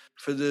you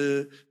for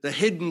the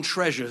hidden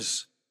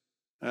treasures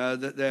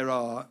that there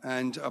are.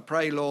 And I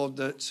pray, Lord,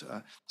 that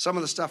some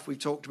of the stuff we've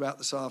talked about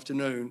this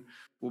afternoon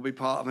will be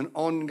part of an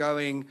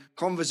ongoing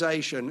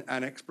conversation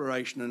and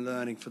exploration and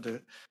learning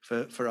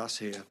for us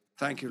here.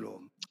 Thank you,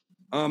 Lord.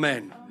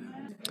 Amen.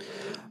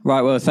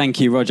 Right, well,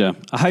 thank you, Roger.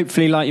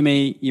 Hopefully, like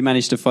me, you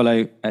managed to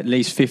follow at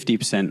least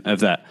 50%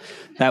 of that.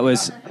 That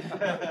was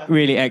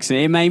really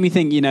excellent. It made me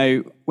think,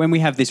 when we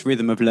have this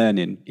rhythm of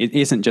learning, it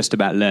isn't just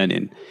about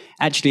learning.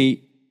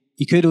 Actually,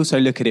 you could also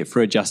look at it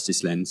through a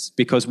justice lens,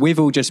 because we've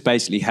all just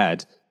basically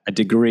had a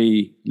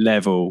degree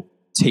level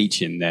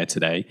teaching there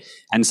today.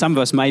 And some of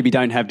us maybe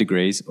don't have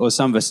degrees, or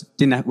some of us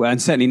didn't have,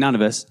 and certainly none of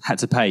us had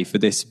to pay for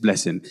this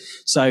blessing.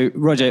 So,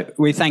 Roger,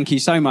 we thank you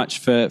so much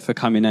for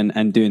coming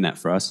and doing that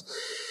for us.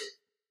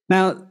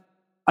 Now,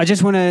 I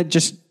just want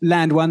to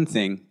land one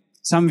thing.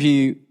 Some of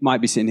you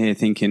might be sitting here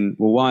thinking,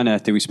 well, why on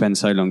earth did we spend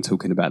so long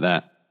talking about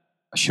that?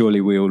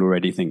 Surely we all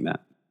already think that.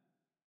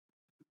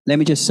 Let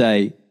me just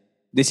say,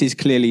 this is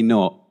clearly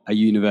not a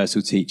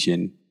universal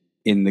teaching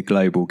in the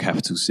global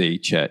capital C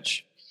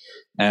church.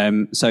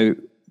 So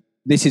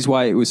this is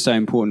why it was so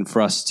important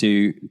for us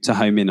to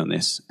home in on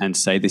this and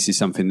say this is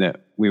something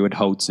that we would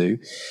hold to.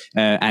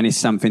 And it's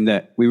something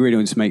that we really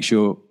want to make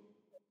sure,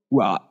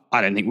 well,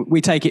 I don't think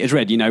we take it as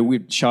read.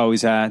 Charles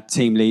is our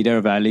team leader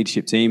of our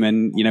leadership team,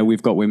 and,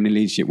 we've got women in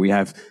leadership. We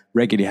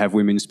regularly have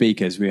women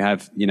speakers. We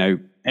have,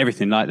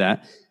 everything like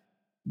that.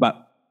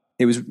 But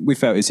we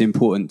felt it's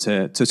important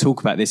to talk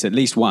about this at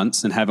least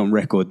once and have on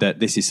record that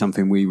this is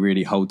something we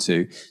really hold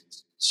to.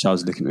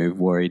 Charles looking at me with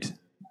worried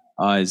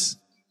eyes.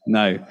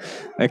 No.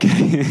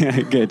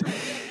 Okay, good.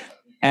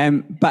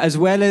 But as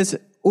well as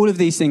all of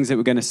these things that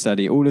we're going to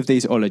study, all of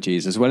these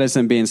ologies, as well as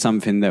them being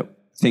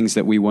things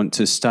that we want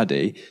to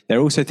study, there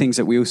are also things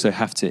that we also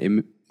have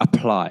to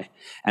apply.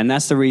 And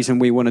that's the reason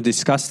we want to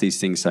discuss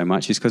these things so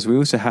much, is because we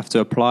also have to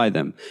apply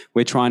them.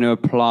 We're trying to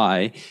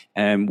apply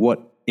what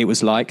it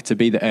was like to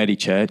be the early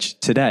church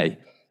today.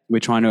 We're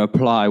trying to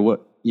apply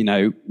what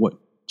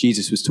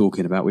Jesus was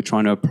talking about. We're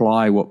trying to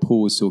apply what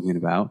Paul was talking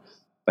about,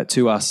 but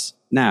to us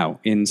now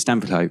in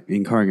Stamford Hope,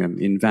 in Corringham,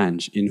 in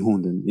Vange, in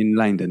Horndon, in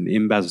Langdon,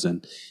 in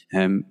Basildon.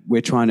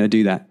 We're trying to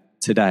do that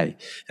today.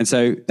 And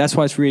so that's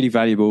why it's really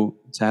valuable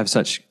to have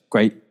such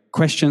great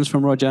questions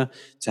from Roger,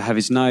 to have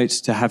his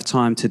notes, to have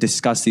time to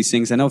discuss these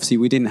things. And obviously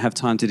we didn't have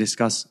time to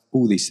discuss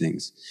all these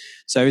things.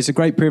 So it's a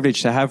great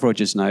privilege to have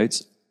Roger's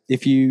notes.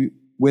 If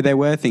there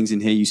were things in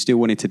here you still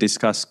wanted to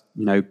discuss,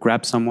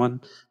 grab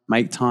someone,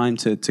 make time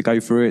to go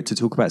through it, to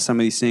talk about some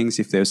of these things.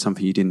 If there was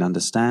something you didn't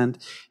understand,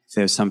 if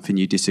there was something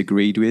you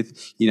disagreed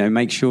with,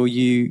 make sure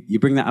you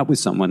bring that up with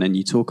someone and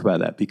you talk about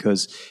that,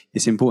 because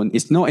it's important.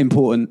 It's not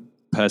important,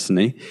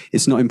 personally,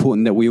 it's not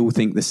important that we all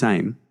think the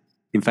same.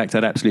 In fact,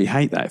 I'd absolutely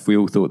hate that if we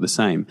all thought the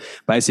same.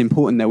 But it's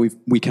important that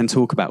we can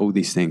talk about all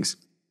these things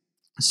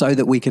so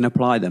that we can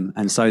apply them,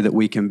 and so that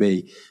we can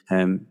be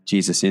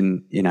Jesus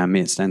in our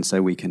midst, and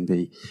so we can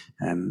be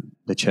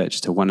the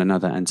church to one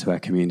another and to our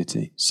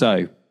community.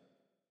 So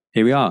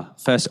here we are.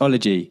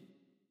 Firstology,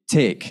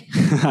 tick.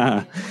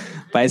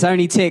 But it's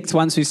only ticked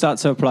once we start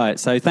to apply it.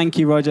 So thank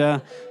you,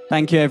 Roger.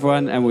 Thank you,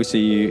 everyone. And we'll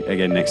see you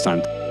again next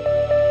time.